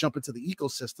me want to jump into the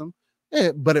ecosystem.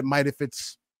 But it might if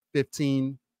it's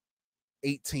 15,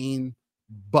 18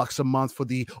 bucks a month for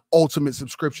the ultimate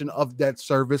subscription of that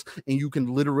service, and you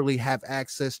can literally have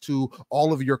access to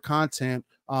all of your content,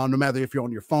 no matter if you're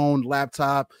on your phone,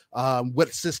 laptop,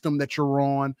 what system that you're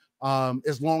on,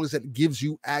 as long as it gives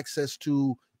you access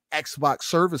to Xbox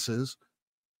services,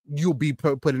 you'll be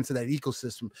put into that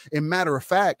ecosystem. And matter of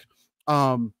fact,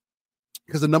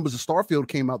 because the numbers of Starfield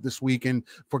came out this week, and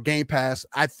for Game Pass,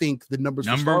 I think the numbers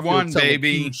for Starfield tell a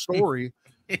huge story,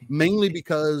 mainly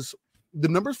because the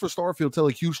numbers for Starfield tell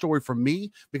a huge story for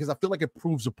me, because I feel like it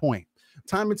proves a point.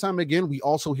 Time and time again, we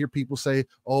also hear people say,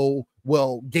 oh,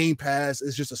 well, Game Pass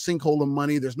is just a sinkhole of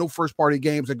money. There's no first-party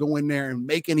games that go in there and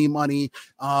make any money.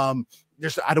 I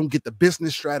don't get the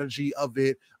business strategy of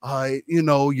it.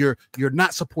 You're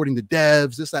not supporting the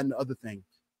devs, this, that, and the other thing.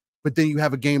 But then you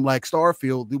have a game like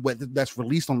Starfield that's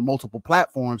released on multiple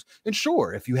platforms. And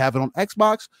sure, if you have it on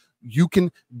Xbox, you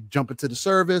can jump into the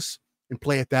service and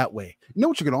play it that way. You know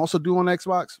what you can also do on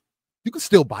Xbox? You can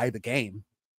still buy the game.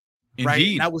 Indeed. Right?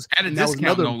 And that was at a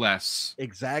discount, no less.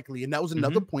 Exactly. And that was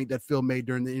another point that Phil made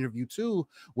during the interview too,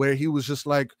 where he was just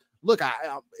like, look,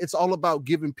 it's all about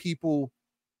giving people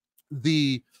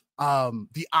the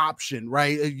option,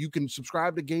 right? You can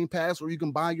subscribe to Game Pass or you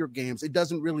can buy your games. It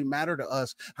doesn't really matter to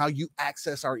us how you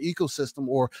access our ecosystem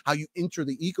or how you enter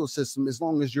the ecosystem, as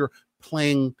long as you're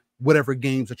playing whatever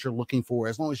games that you're looking for,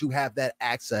 as long as you have that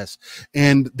access.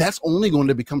 And that's only going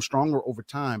to become stronger over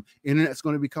time. Internet's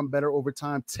going to become better over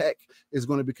time. Tech is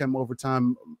going to become over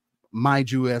time, mind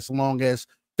you, as long as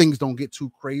things don't get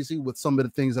too crazy with some of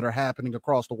the things that are happening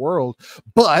across the world.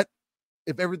 But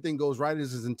if everything goes right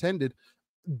as is intended,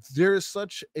 there is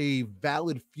such a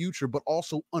valid future, but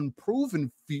also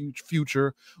unproven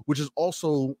future, which is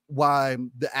also why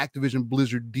the Activision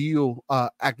Blizzard deal,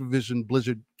 Activision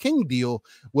Blizzard King deal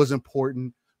was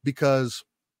important, because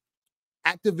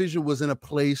Activision was in a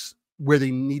place where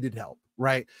they needed help,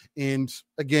 right? And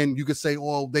again, you could say,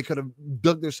 well, they could have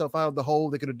dug themselves out of the hole.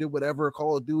 They could have did whatever.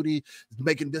 Call of Duty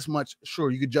making this much.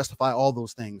 Sure, you could justify all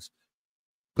those things.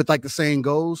 But like the saying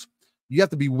goes, you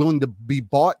have to be willing to be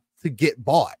bought to get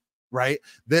bought, right?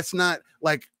 That's not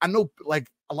like, I know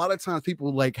like a lot of times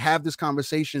people like have this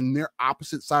conversation, their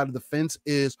opposite side of the fence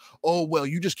is, oh, well,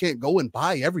 you just can't go and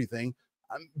buy everything.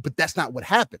 But that's not what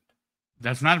happened.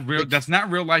 That's not real. That's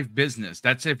not real life business.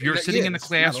 That's if you're sitting in the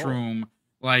classroom,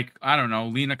 like, I don't know,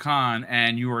 Lena Khan,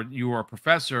 and you are a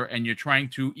professor and you're trying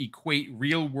to equate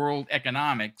real world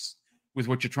economics with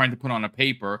what you're trying to put on a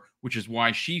paper, which is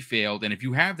why she failed. And if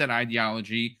you have that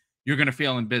ideology, you're going to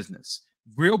fail in business.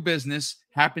 Real business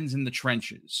happens in the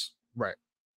trenches. Right.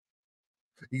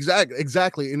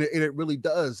 Exactly. And it really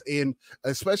does. And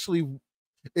especially,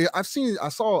 I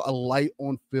saw a light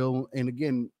on Phil. And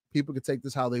again, people can take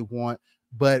this how they want,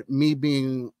 but me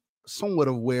being somewhat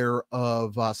aware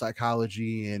of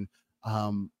psychology and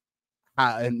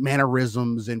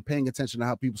mannerisms and paying attention to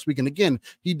how people speak. And again,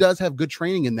 he does have good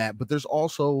training in that, but there's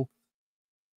also,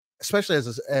 especially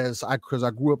because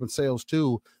I grew up in sales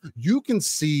too, you can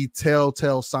see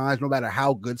telltale signs no matter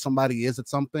how good somebody is at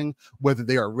something, whether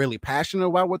they are really passionate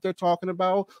about what they're talking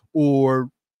about or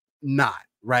not,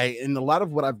 right? And a lot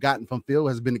of what I've gotten from Phil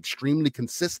has been extremely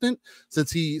consistent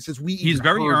since he's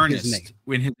very earnest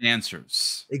in his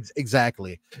answers.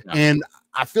 Exactly. Yeah. And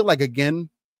I feel like, again,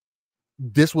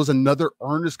 this was another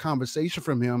earnest conversation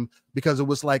from him, because it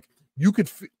was like, you could,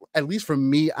 at least for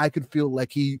me, I could feel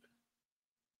like he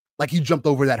jumped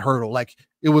over that hurdle. Like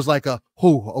it was like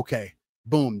okay,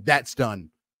 boom, that's done.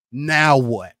 Now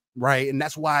what? Right. And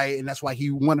that's why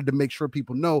he wanted to make sure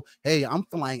people know, hey, I'm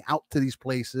flying out to these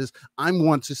places. I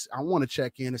want to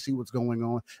check in and see what's going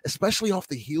on, especially off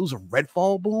the heels of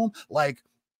Redfall, boom. Like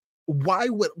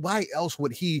why else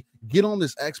would he get on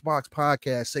this Xbox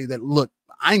podcast, say that, look,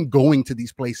 I'm going to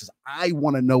these places. I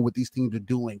want to know what these teams are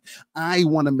doing. I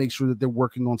want to make sure that they're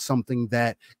working on something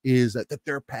that is that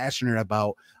they're passionate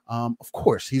about. Of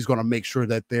course, he's going to make sure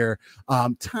that they're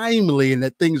timely and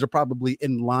that things are probably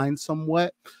in line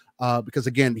somewhat. Because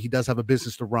again, he does have a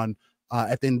business to run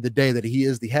at the end of the day that he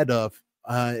is the head of.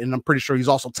 And I'm pretty sure he's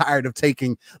also tired of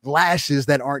taking lashes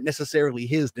that aren't necessarily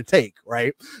his to take,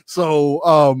 right?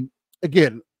 So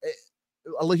again,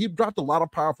 he dropped a lot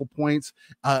of powerful points.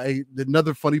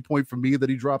 Another funny point for me that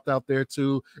he dropped out there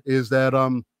too is that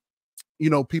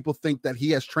people think that he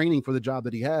has training for the job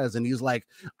that he has, and he's like,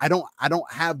 I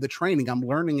don't have the training. I'm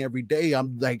learning every day.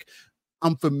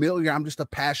 I'm familiar. I'm just a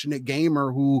passionate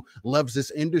gamer who loves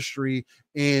this industry,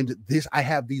 and I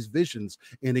have these visions.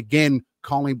 And again,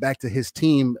 calling back to his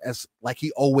team, as like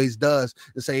he always does,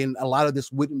 and saying a lot of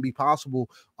this wouldn't be possible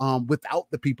without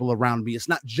the people around me. It's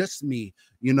not just me,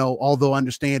 although I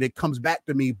understand it comes back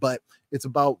to me, but it's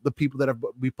about the people that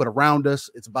we put around us.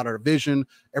 It's about our vision.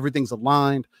 Everything's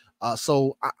aligned.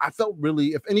 So I felt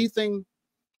really, if anything,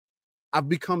 I've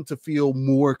become to feel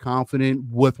more confident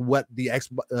with what the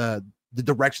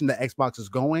direction that Xbox is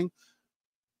going,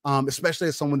 especially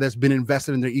as someone that's been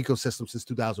invested in their ecosystem since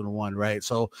 2001, right?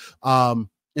 So, and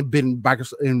been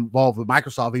involved with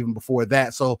Microsoft even before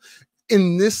that. So,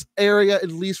 in this area, at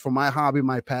least for my hobby,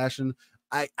 my passion,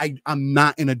 I'm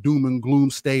not in a doom and gloom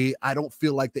state. I don't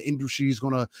feel like the industry is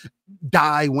gonna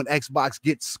die when Xbox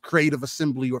gets Creative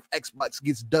Assembly, or if Xbox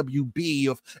gets WB,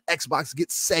 or if Xbox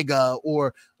gets Sega,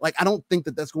 or like I don't think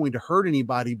that that's going to hurt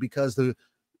anybody, because the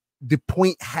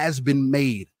point has been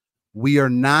made. We are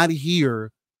not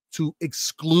here to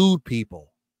exclude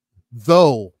people,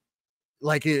 though.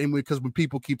 Because when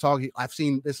people keep talking, I've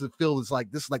seen this. Phil is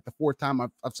like, this is like the fourth time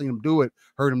I've seen him do it,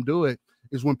 heard him do it.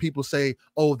 Is when people say,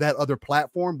 "Oh, that other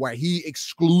platform," where he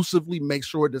exclusively makes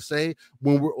sure to say,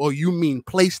 you mean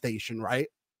PlayStation, right?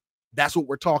 That's what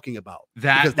we're talking about.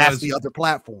 Because that's the other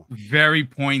platform. Very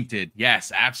pointed.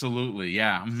 Yes, absolutely.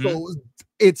 Yeah. Mm-hmm. So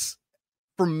it's,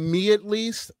 for me at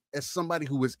least, as somebody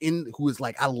who is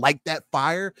like, I like that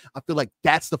fire. I feel like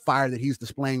that's the fire that he's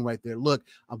displaying right there. Look,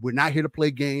 we're not here to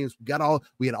play games.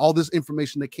 We had all this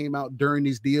information that came out during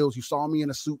these deals. You saw me in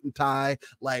a suit and tie.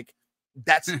 Like,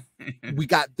 that's, we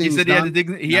got things. He said he had to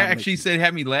dig. He actually said,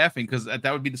 had me laughing, because that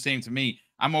would be the same to me.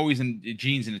 I'm always in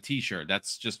jeans and a t-shirt.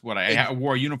 That's just what I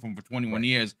wore a uniform for 21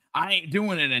 years. I ain't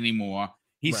doing it anymore.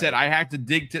 He said I had to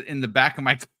dig in the back of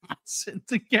my closet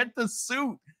to get the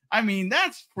suit. I mean,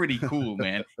 that's pretty cool,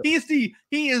 man. He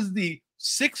is the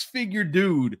six-figure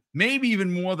dude, maybe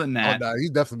even more than that. Oh, no,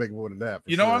 he's definitely making more than that.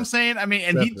 You know what I'm saying? I mean,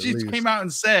 and definitely. He just came out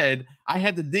and said, I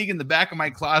had to dig in the back of my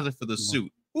closet for the suit.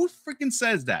 Who freaking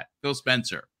says that? Phil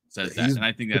Spencer says that, and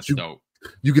I think that's dope.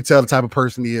 You can tell the type of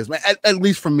person he is, man. At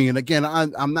least for me. And again,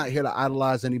 I'm not here to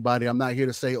idolize anybody. I'm not here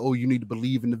to say, oh, you need to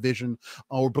believe in the vision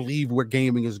or believe where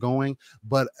gaming is going.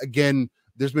 But again,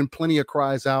 there's been plenty of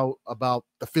cries out about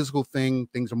the physical thing.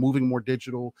 Things are moving more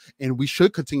digital, and we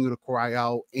should continue to cry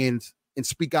out and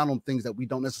speak out on things that we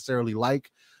don't necessarily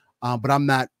like. But I'm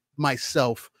not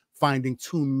myself finding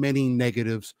too many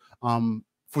negatives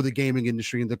for the gaming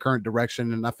industry in the current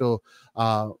direction. And I feel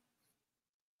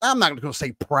I'm not going to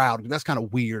say proud. That's kind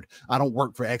of weird. I don't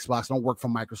work for Xbox. I don't work for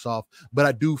Microsoft, but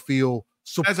I do feel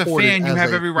supported. As a fan, you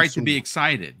have every right to be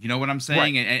excited. You know what I'm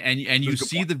saying? Right. And you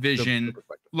see the vision.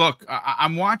 Look,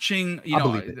 I'm watching,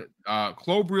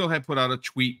 Clobreel had put out a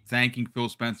tweet thanking Phil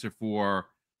Spencer for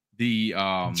the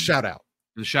shout out,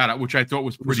 which I thought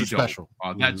was pretty dope. Special.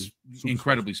 That's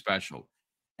incredibly special.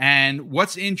 And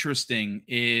what's interesting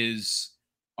is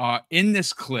in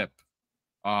this clip,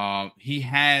 he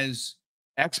has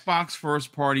Xbox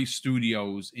first party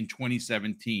studios in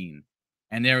 2017.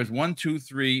 And there is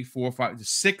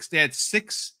 6. They had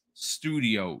 6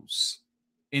 studios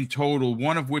in total,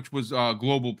 one of which was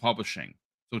global publishing.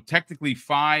 So technically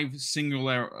 5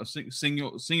 singularity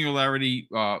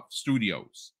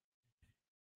studios.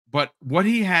 But what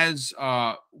he has,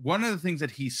 one of the things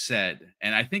that he said,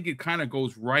 and I think it kind of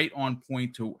goes right on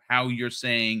point to how you're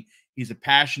saying he's a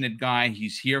passionate guy.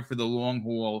 He's here for the long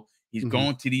haul. He's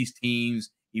going to these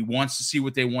teams. He wants to see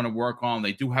what they want to work on.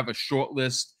 They do have a short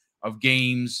list of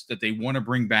games that they want to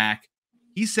bring back.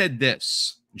 He said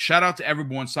this. Shout out to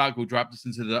Everborn Saga who dropped this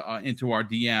into our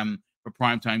DM for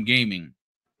Primetime Gaming.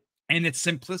 And it's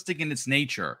simplistic in its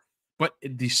nature, but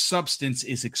the substance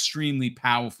is extremely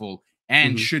powerful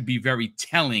and should be very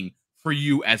telling for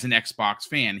you as an Xbox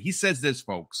fan. He says this,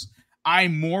 folks.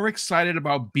 I'm more excited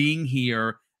about being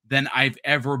here than I've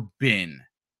ever been.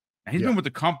 Now, he's been with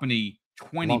the company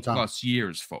 20 plus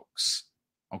years, folks.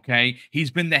 Okay.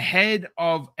 He's been the head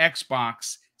of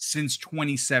Xbox since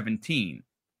 2017.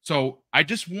 So I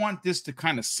just want this to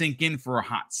kind of sink in for a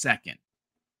hot second.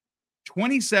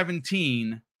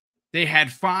 2017, they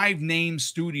had 5 named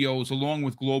studios along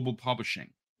with global publishing,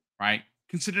 right?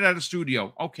 Consider that a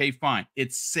studio. Okay, fine.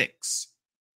 It's 6.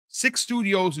 6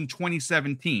 studios in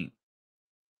 2017.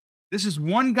 This is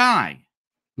one guy,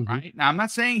 right? Now, I'm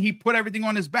not saying he put everything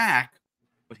on his back,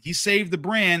 but he saved the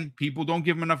brand. People don't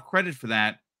give him enough credit for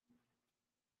that.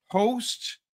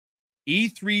 Post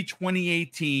E3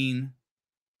 2018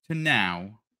 to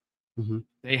now,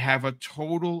 they have a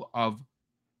total of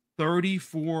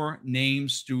 34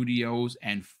 named studios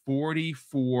and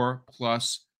 44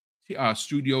 plus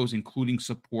studios, including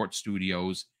support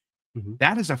studios.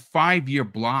 That is a 5-year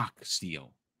block,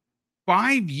 Steele.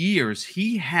 5 years,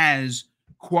 he has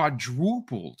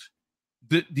quadrupled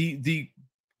the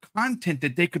content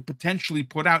that they could potentially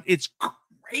put out. It's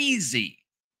crazy.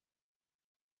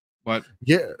 But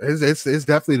yeah, it's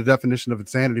definitely the definition of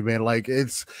insanity, man. Like,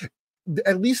 it's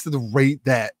at least the rate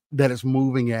that it's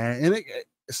moving at, and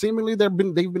seemingly they've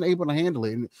been able to handle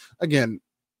it. And again,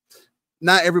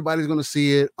 not everybody's going to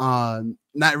see it.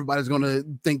 Not everybody's going to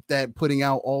think that putting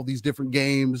out all these different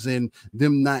games and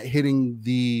them not hitting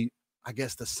the, I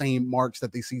guess, the same marks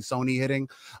that they see Sony hitting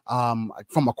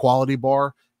from a quality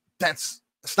bar. That's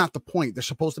not the point. There's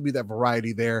supposed to be that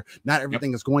variety there. Not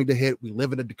everything is going to hit. We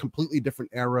live in a completely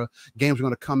different era. Games are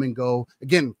going to come and go.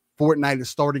 Again, Fortnite is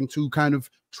starting to kind of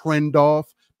trend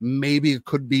off. Maybe it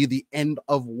could be the end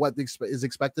of what is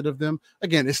expected of them.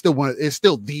 Again, it's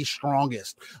still the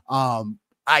strongest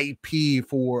IP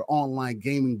for online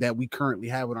gaming that we currently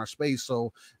have in our space.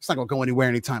 So it's not going to go anywhere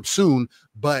anytime soon.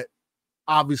 But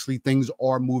obviously, things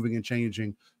are moving and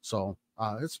changing. So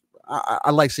I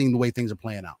like seeing the way things are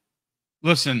playing out.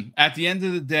 Listen, at the end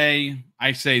of the day,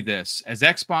 I say this. As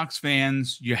Xbox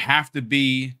fans, you have to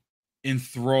be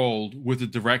enthralled with the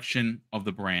direction of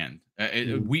the brand.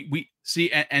 We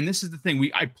see, and this is the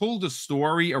thing. I pulled a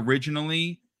story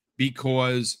originally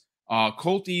because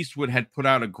Colt Eastwood had put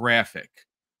out a graphic,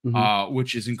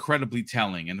 which is incredibly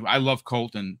telling. And I love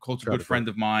Colt, and Colt's a good friend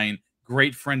of mine,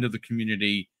 great friend of the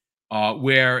community,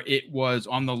 where it was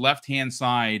on the left-hand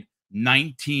side,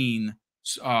 19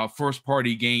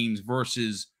 first-party games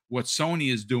versus what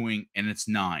Sony is doing, and it's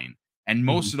 9. And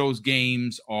most of those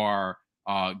games are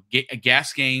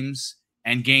gas games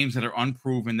and games that are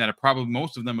unproven, that are probably,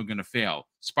 most of them are going to fail.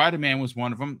 Spider-Man was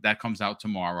one of them. That comes out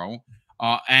tomorrow.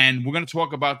 And we're going to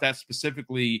talk about that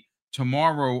specifically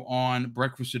tomorrow on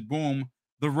Breakfast with Boom,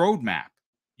 the roadmap.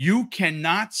 You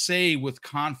cannot say with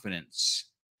confidence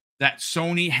that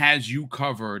Sony has you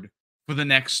covered for the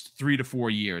next 3 to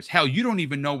 4 years. Hell, you don't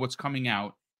even know what's coming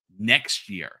out next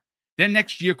year. Then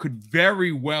next year could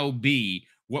very well be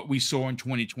what we saw in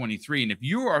 2023. And if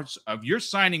you're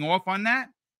signing off on that,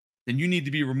 then you need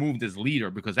to be removed as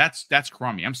leader, because that's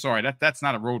crummy. I'm sorry, that's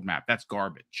not a roadmap. That's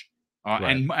garbage.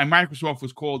 And Microsoft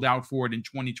was called out for it in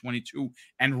 2022,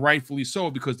 and rightfully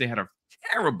so, because they had a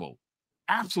terrible,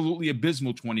 absolutely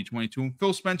abysmal 2022. And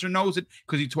Phil Spencer knows it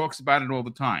because he talks about it all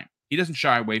the time. He doesn't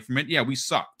shy away from it. Yeah, we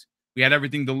sucked. We had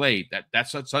everything delayed.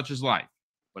 That's such is life.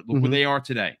 But look where they are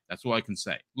today. That's all I can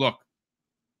say. Look,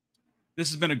 this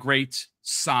has been a great,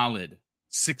 solid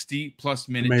 60-plus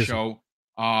minute show.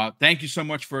 Thank you so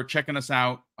much for checking us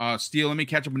out. Steele, let me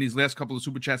catch up on these last couple of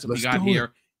super chats that we got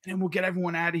here. And then we'll get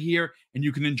everyone out of here, and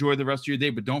you can enjoy the rest of your day.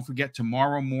 But don't forget,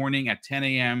 tomorrow morning at 10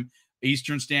 a.m.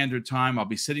 Eastern Standard Time, I'll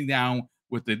be sitting down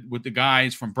with the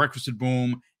guys from Breakfast at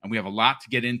Boom, and we have a lot to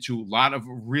get into. A lot of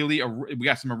we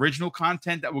got some original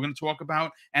content that we're going to talk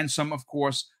about, and some, of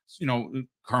course,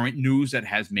 current news that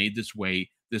has made this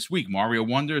way this week. Mario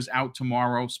Wonder is out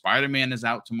tomorrow. Spider-Man is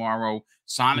out tomorrow.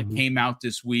 Sonic came out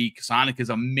this week. Sonic is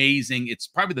amazing. It's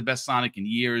probably the best Sonic in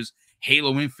years.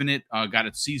 Halo Infinite got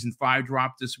its season 5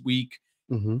 drop this week.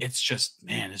 It's just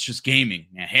gaming,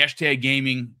 man. Hashtag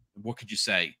gaming. What could you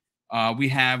say? We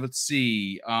have, let's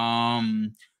see,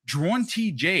 Drawn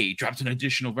TJ dropped an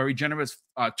additional very generous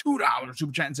 $2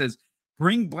 super chat and says,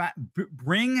 bring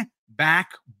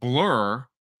back Blur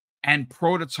and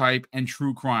Prototype and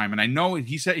True Crime. And I know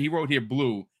he wrote here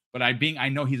Blue, but I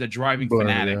know he's a driving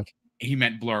fanatic. Yeah. He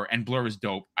meant Blur, and Blur is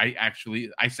dope. I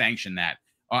sanction that.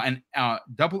 And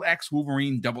Double X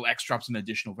Wolverine Double X drops an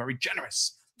additional very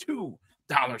generous $2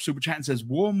 super chat and says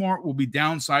Walmart will be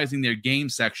downsizing their game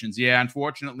sections. Yeah,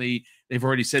 unfortunately, they've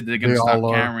already said that they're going to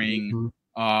stop carrying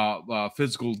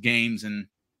physical games, and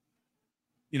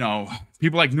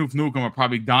people like Noof Nukem are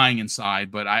probably dying inside.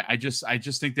 But I just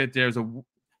think that there's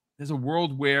a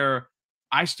world where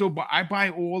I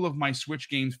buy all of my Switch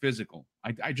games physical.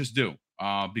 I just do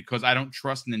because I don't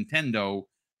trust Nintendo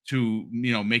to,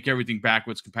 make everything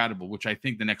backwards compatible, which I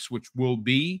think the next Switch will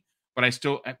be.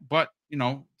 But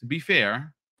to be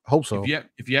fair, Hope so.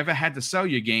 if you ever had to sell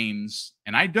your games,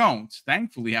 and I don't,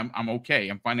 thankfully I'm okay.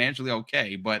 I'm financially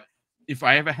okay. But if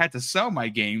I ever had to sell my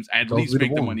games, I'd at least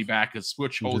make the money back, because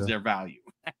Switch holds their value.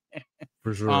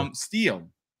 For sure. Steel,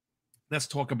 let's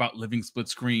talk about Living Split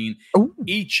Screen. Ooh.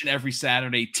 Each and every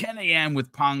Saturday, 10 a.m.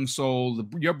 with Pong Soul,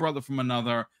 your brother from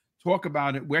another. Talk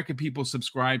about it. Where can people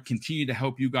subscribe? Continue to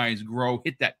help you guys grow.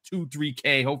 Hit that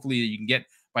 2-3K. Hopefully you can get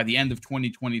by the end of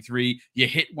 2023. You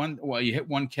hit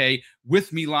 1K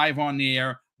with me live on the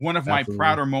air. One of my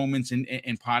prouder moments in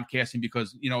podcasting,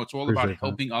 because it's all about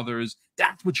helping others.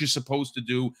 That's what you're supposed to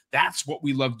do. That's what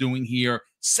we love doing here.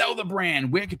 Sell the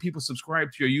brand. Where can people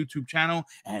subscribe to your YouTube channel?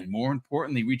 And more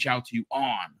importantly, reach out to you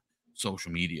on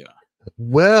social media.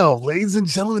 Well, ladies and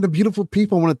gentlemen, the beautiful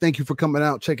people, I want to thank you for coming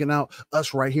out, checking out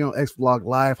us right here on X Vlog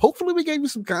Live. Hopefully we gave you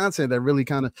some content that really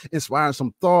kind of inspired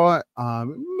some thought.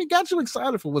 We got you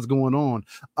excited for what's going on.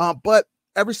 But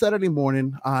every Saturday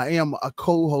morning, I am a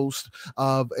co-host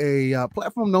of a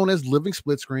platform known as Living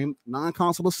Split Screen,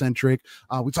 non-console centric.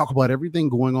 We talk about everything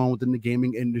going on within the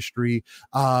gaming industry.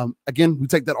 Again, we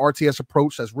take that RTS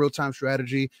approach, that's real-time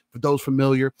strategy. For those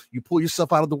familiar, you pull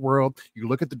yourself out of the world, you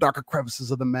look at the darker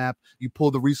crevices of the map, you pull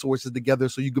the resources together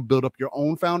so you can build up your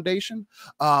own foundation.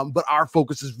 But our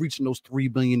focus is reaching those 3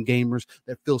 billion gamers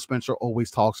that Phil Spencer always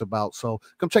talks about. So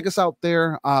come check us out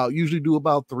there. Usually do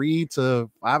about 3 to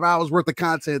 5 hours worth of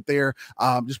content there,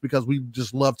 just because we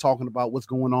just love talking about what's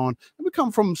going on, and we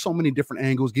come from so many different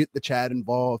angles, get the chat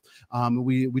involved.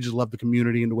 We just love the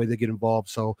community and the way they get involved,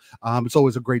 so it's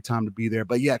always a great time to be there.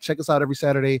 But yeah, check us out every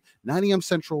Saturday, 9 a.m.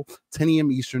 Central, 10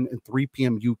 a.m. Eastern, and 3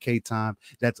 p.m. UK time.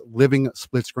 That's Living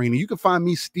Split Screen, and you can find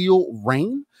me Steel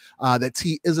Rain. That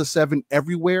T is a 7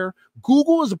 everywhere.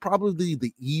 Google is probably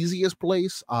the easiest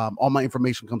place. All my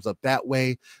information comes up that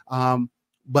way,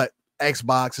 but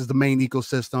Xbox is the main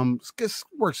ecosystem. It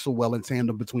works so well in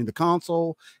tandem between the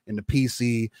console and the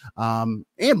PC, and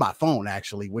my phone,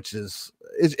 actually, which is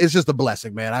it's just a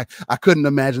blessing, man. I couldn't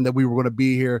imagine that we were going to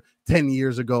be here 10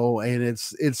 years ago, and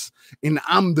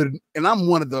I'm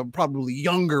one of the probably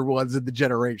younger ones in the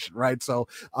generation, right? So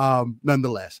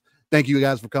nonetheless, thank you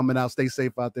guys for coming out. Stay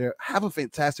safe out there. Have a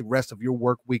fantastic rest of your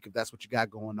work week, if that's what you got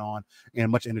going on, and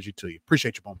much energy to you.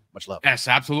 Appreciate you, Boom. Much love. Yes,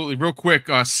 absolutely. Real quick,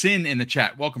 Sin in the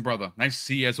chat. Welcome, brother. Nice to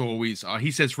see you as always.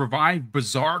 He says, revive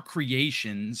Bizarre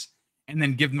Creations and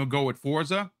then give them a go at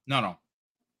Forza. No.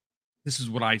 This is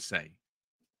what I say.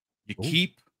 You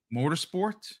keep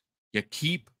Motorsport, you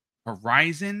keep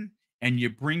Horizon, and you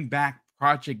bring back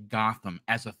Project Gotham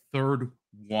as a third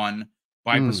one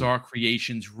by Bizarre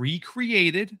Creations,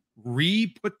 recreated,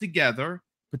 re-put together,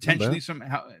 potentially some.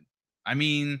 I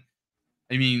mean,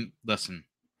 listen,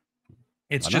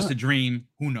 it's just a dream.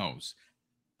 Who knows?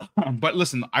 But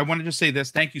listen, I want to just say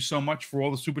this. Thank you so much for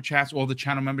all the super chats, all the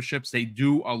channel memberships. They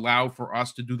do allow for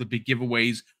us to do the big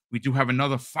giveaways. We do have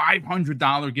another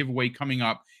 $500 giveaway coming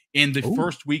up in the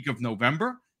first week of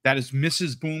November. That is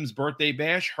Mrs. Boom's birthday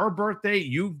bash. Her birthday,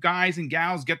 you guys and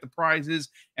gals get the prizes.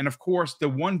 And of course, the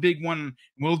one big one,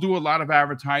 we'll do a lot of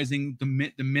advertising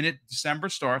the minute December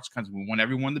starts, because we want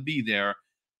everyone to be there.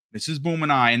 Mrs. Boom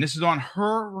and I, and this is on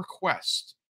her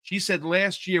request. She said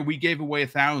last year we gave away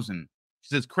 1,000.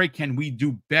 She says, Craig, can we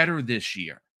do better this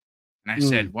year? And I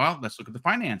said, well, let's look at the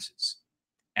finances.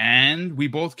 And we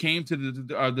both came to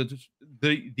the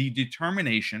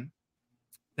determination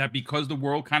that because the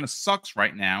world kind of sucks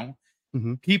right now,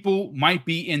 people might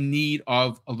be in need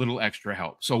of a little extra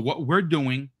help. So what we're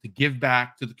doing to give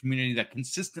back to the community that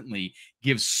consistently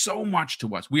gives so much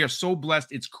to us, we are so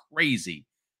blessed, it's crazy.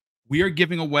 We are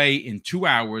giving away in 2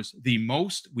 hours the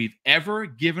most we've ever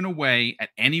given away at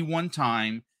any one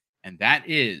time, and that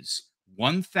is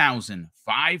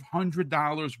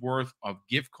 $1,500 worth of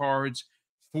gift cards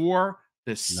for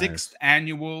the 6th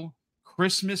annual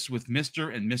Christmas with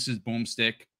Mr. and Mrs.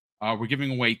 Boomstick. We're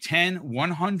giving away 10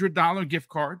 $100 gift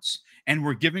cards, and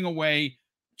we're giving away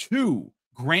 2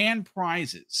 grand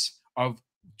prizes of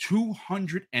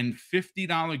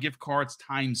 $250 gift cards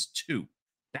times 2.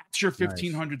 That's your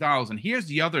 $1,500. And here's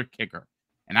the other kicker,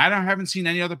 and I haven't seen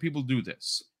any other people do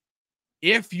this.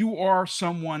 If you are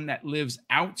someone that lives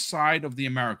outside of the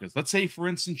Americas, let's say, for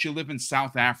instance, you live in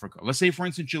South Africa. Let's say, for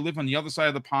instance, you live on the other side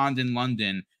of the pond in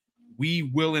London. We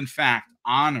will, in fact,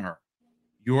 honor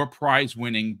your prize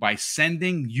winning by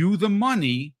sending you the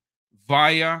money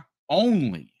via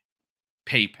only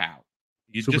PayPal.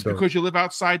 Just because you live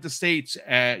outside the States,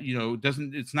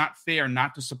 it's not fair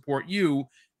not to support you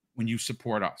when you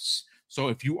support us. So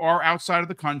if you are outside of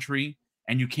the country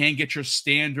and you can't get your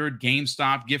standard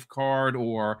GameStop gift card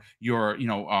or your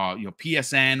your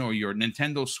PSN or your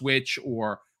Nintendo Switch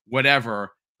or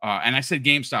whatever. And I said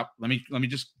GameStop. Let me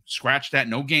just scratch that.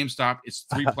 No GameStop. It's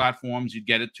 3 platforms. You'd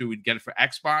get it to. You'd get it for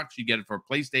Xbox. You get it for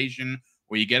PlayStation,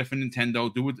 or you get it for Nintendo.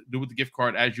 Do with the gift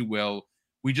card as you will.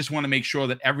 We just want to make sure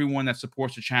that everyone that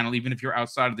supports the channel, even if you're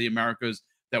outside of the Americas,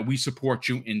 that we support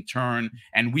you in turn.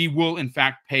 And we will, in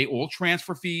fact, pay all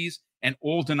transfer fees and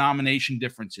all denomination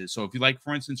differences. So if you like,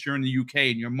 for instance, you're in the UK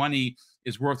and your money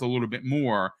is worth a little bit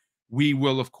more, we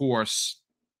will, of course,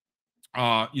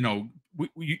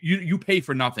 you pay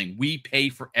for nothing. We pay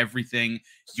for everything.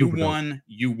 Super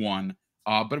You won.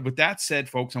 But with that said,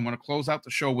 folks, I want to close out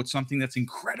the show with something that's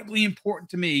incredibly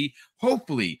important to me.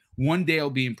 Hopefully, one day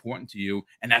it'll be important to you.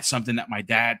 And that's something that my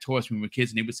dad taught us when we were kids.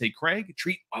 And he would say, Craig,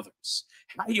 treat others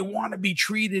how you want to be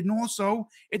treated. And also,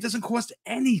 it doesn't cost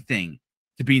anything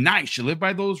to be nice. You live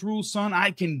by those rules, son.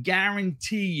 I can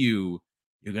guarantee you're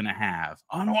going to have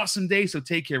an awesome day. So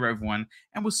take care, everyone.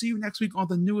 And we'll see you next week on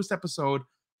the newest episode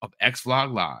of X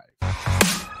Vlog Live.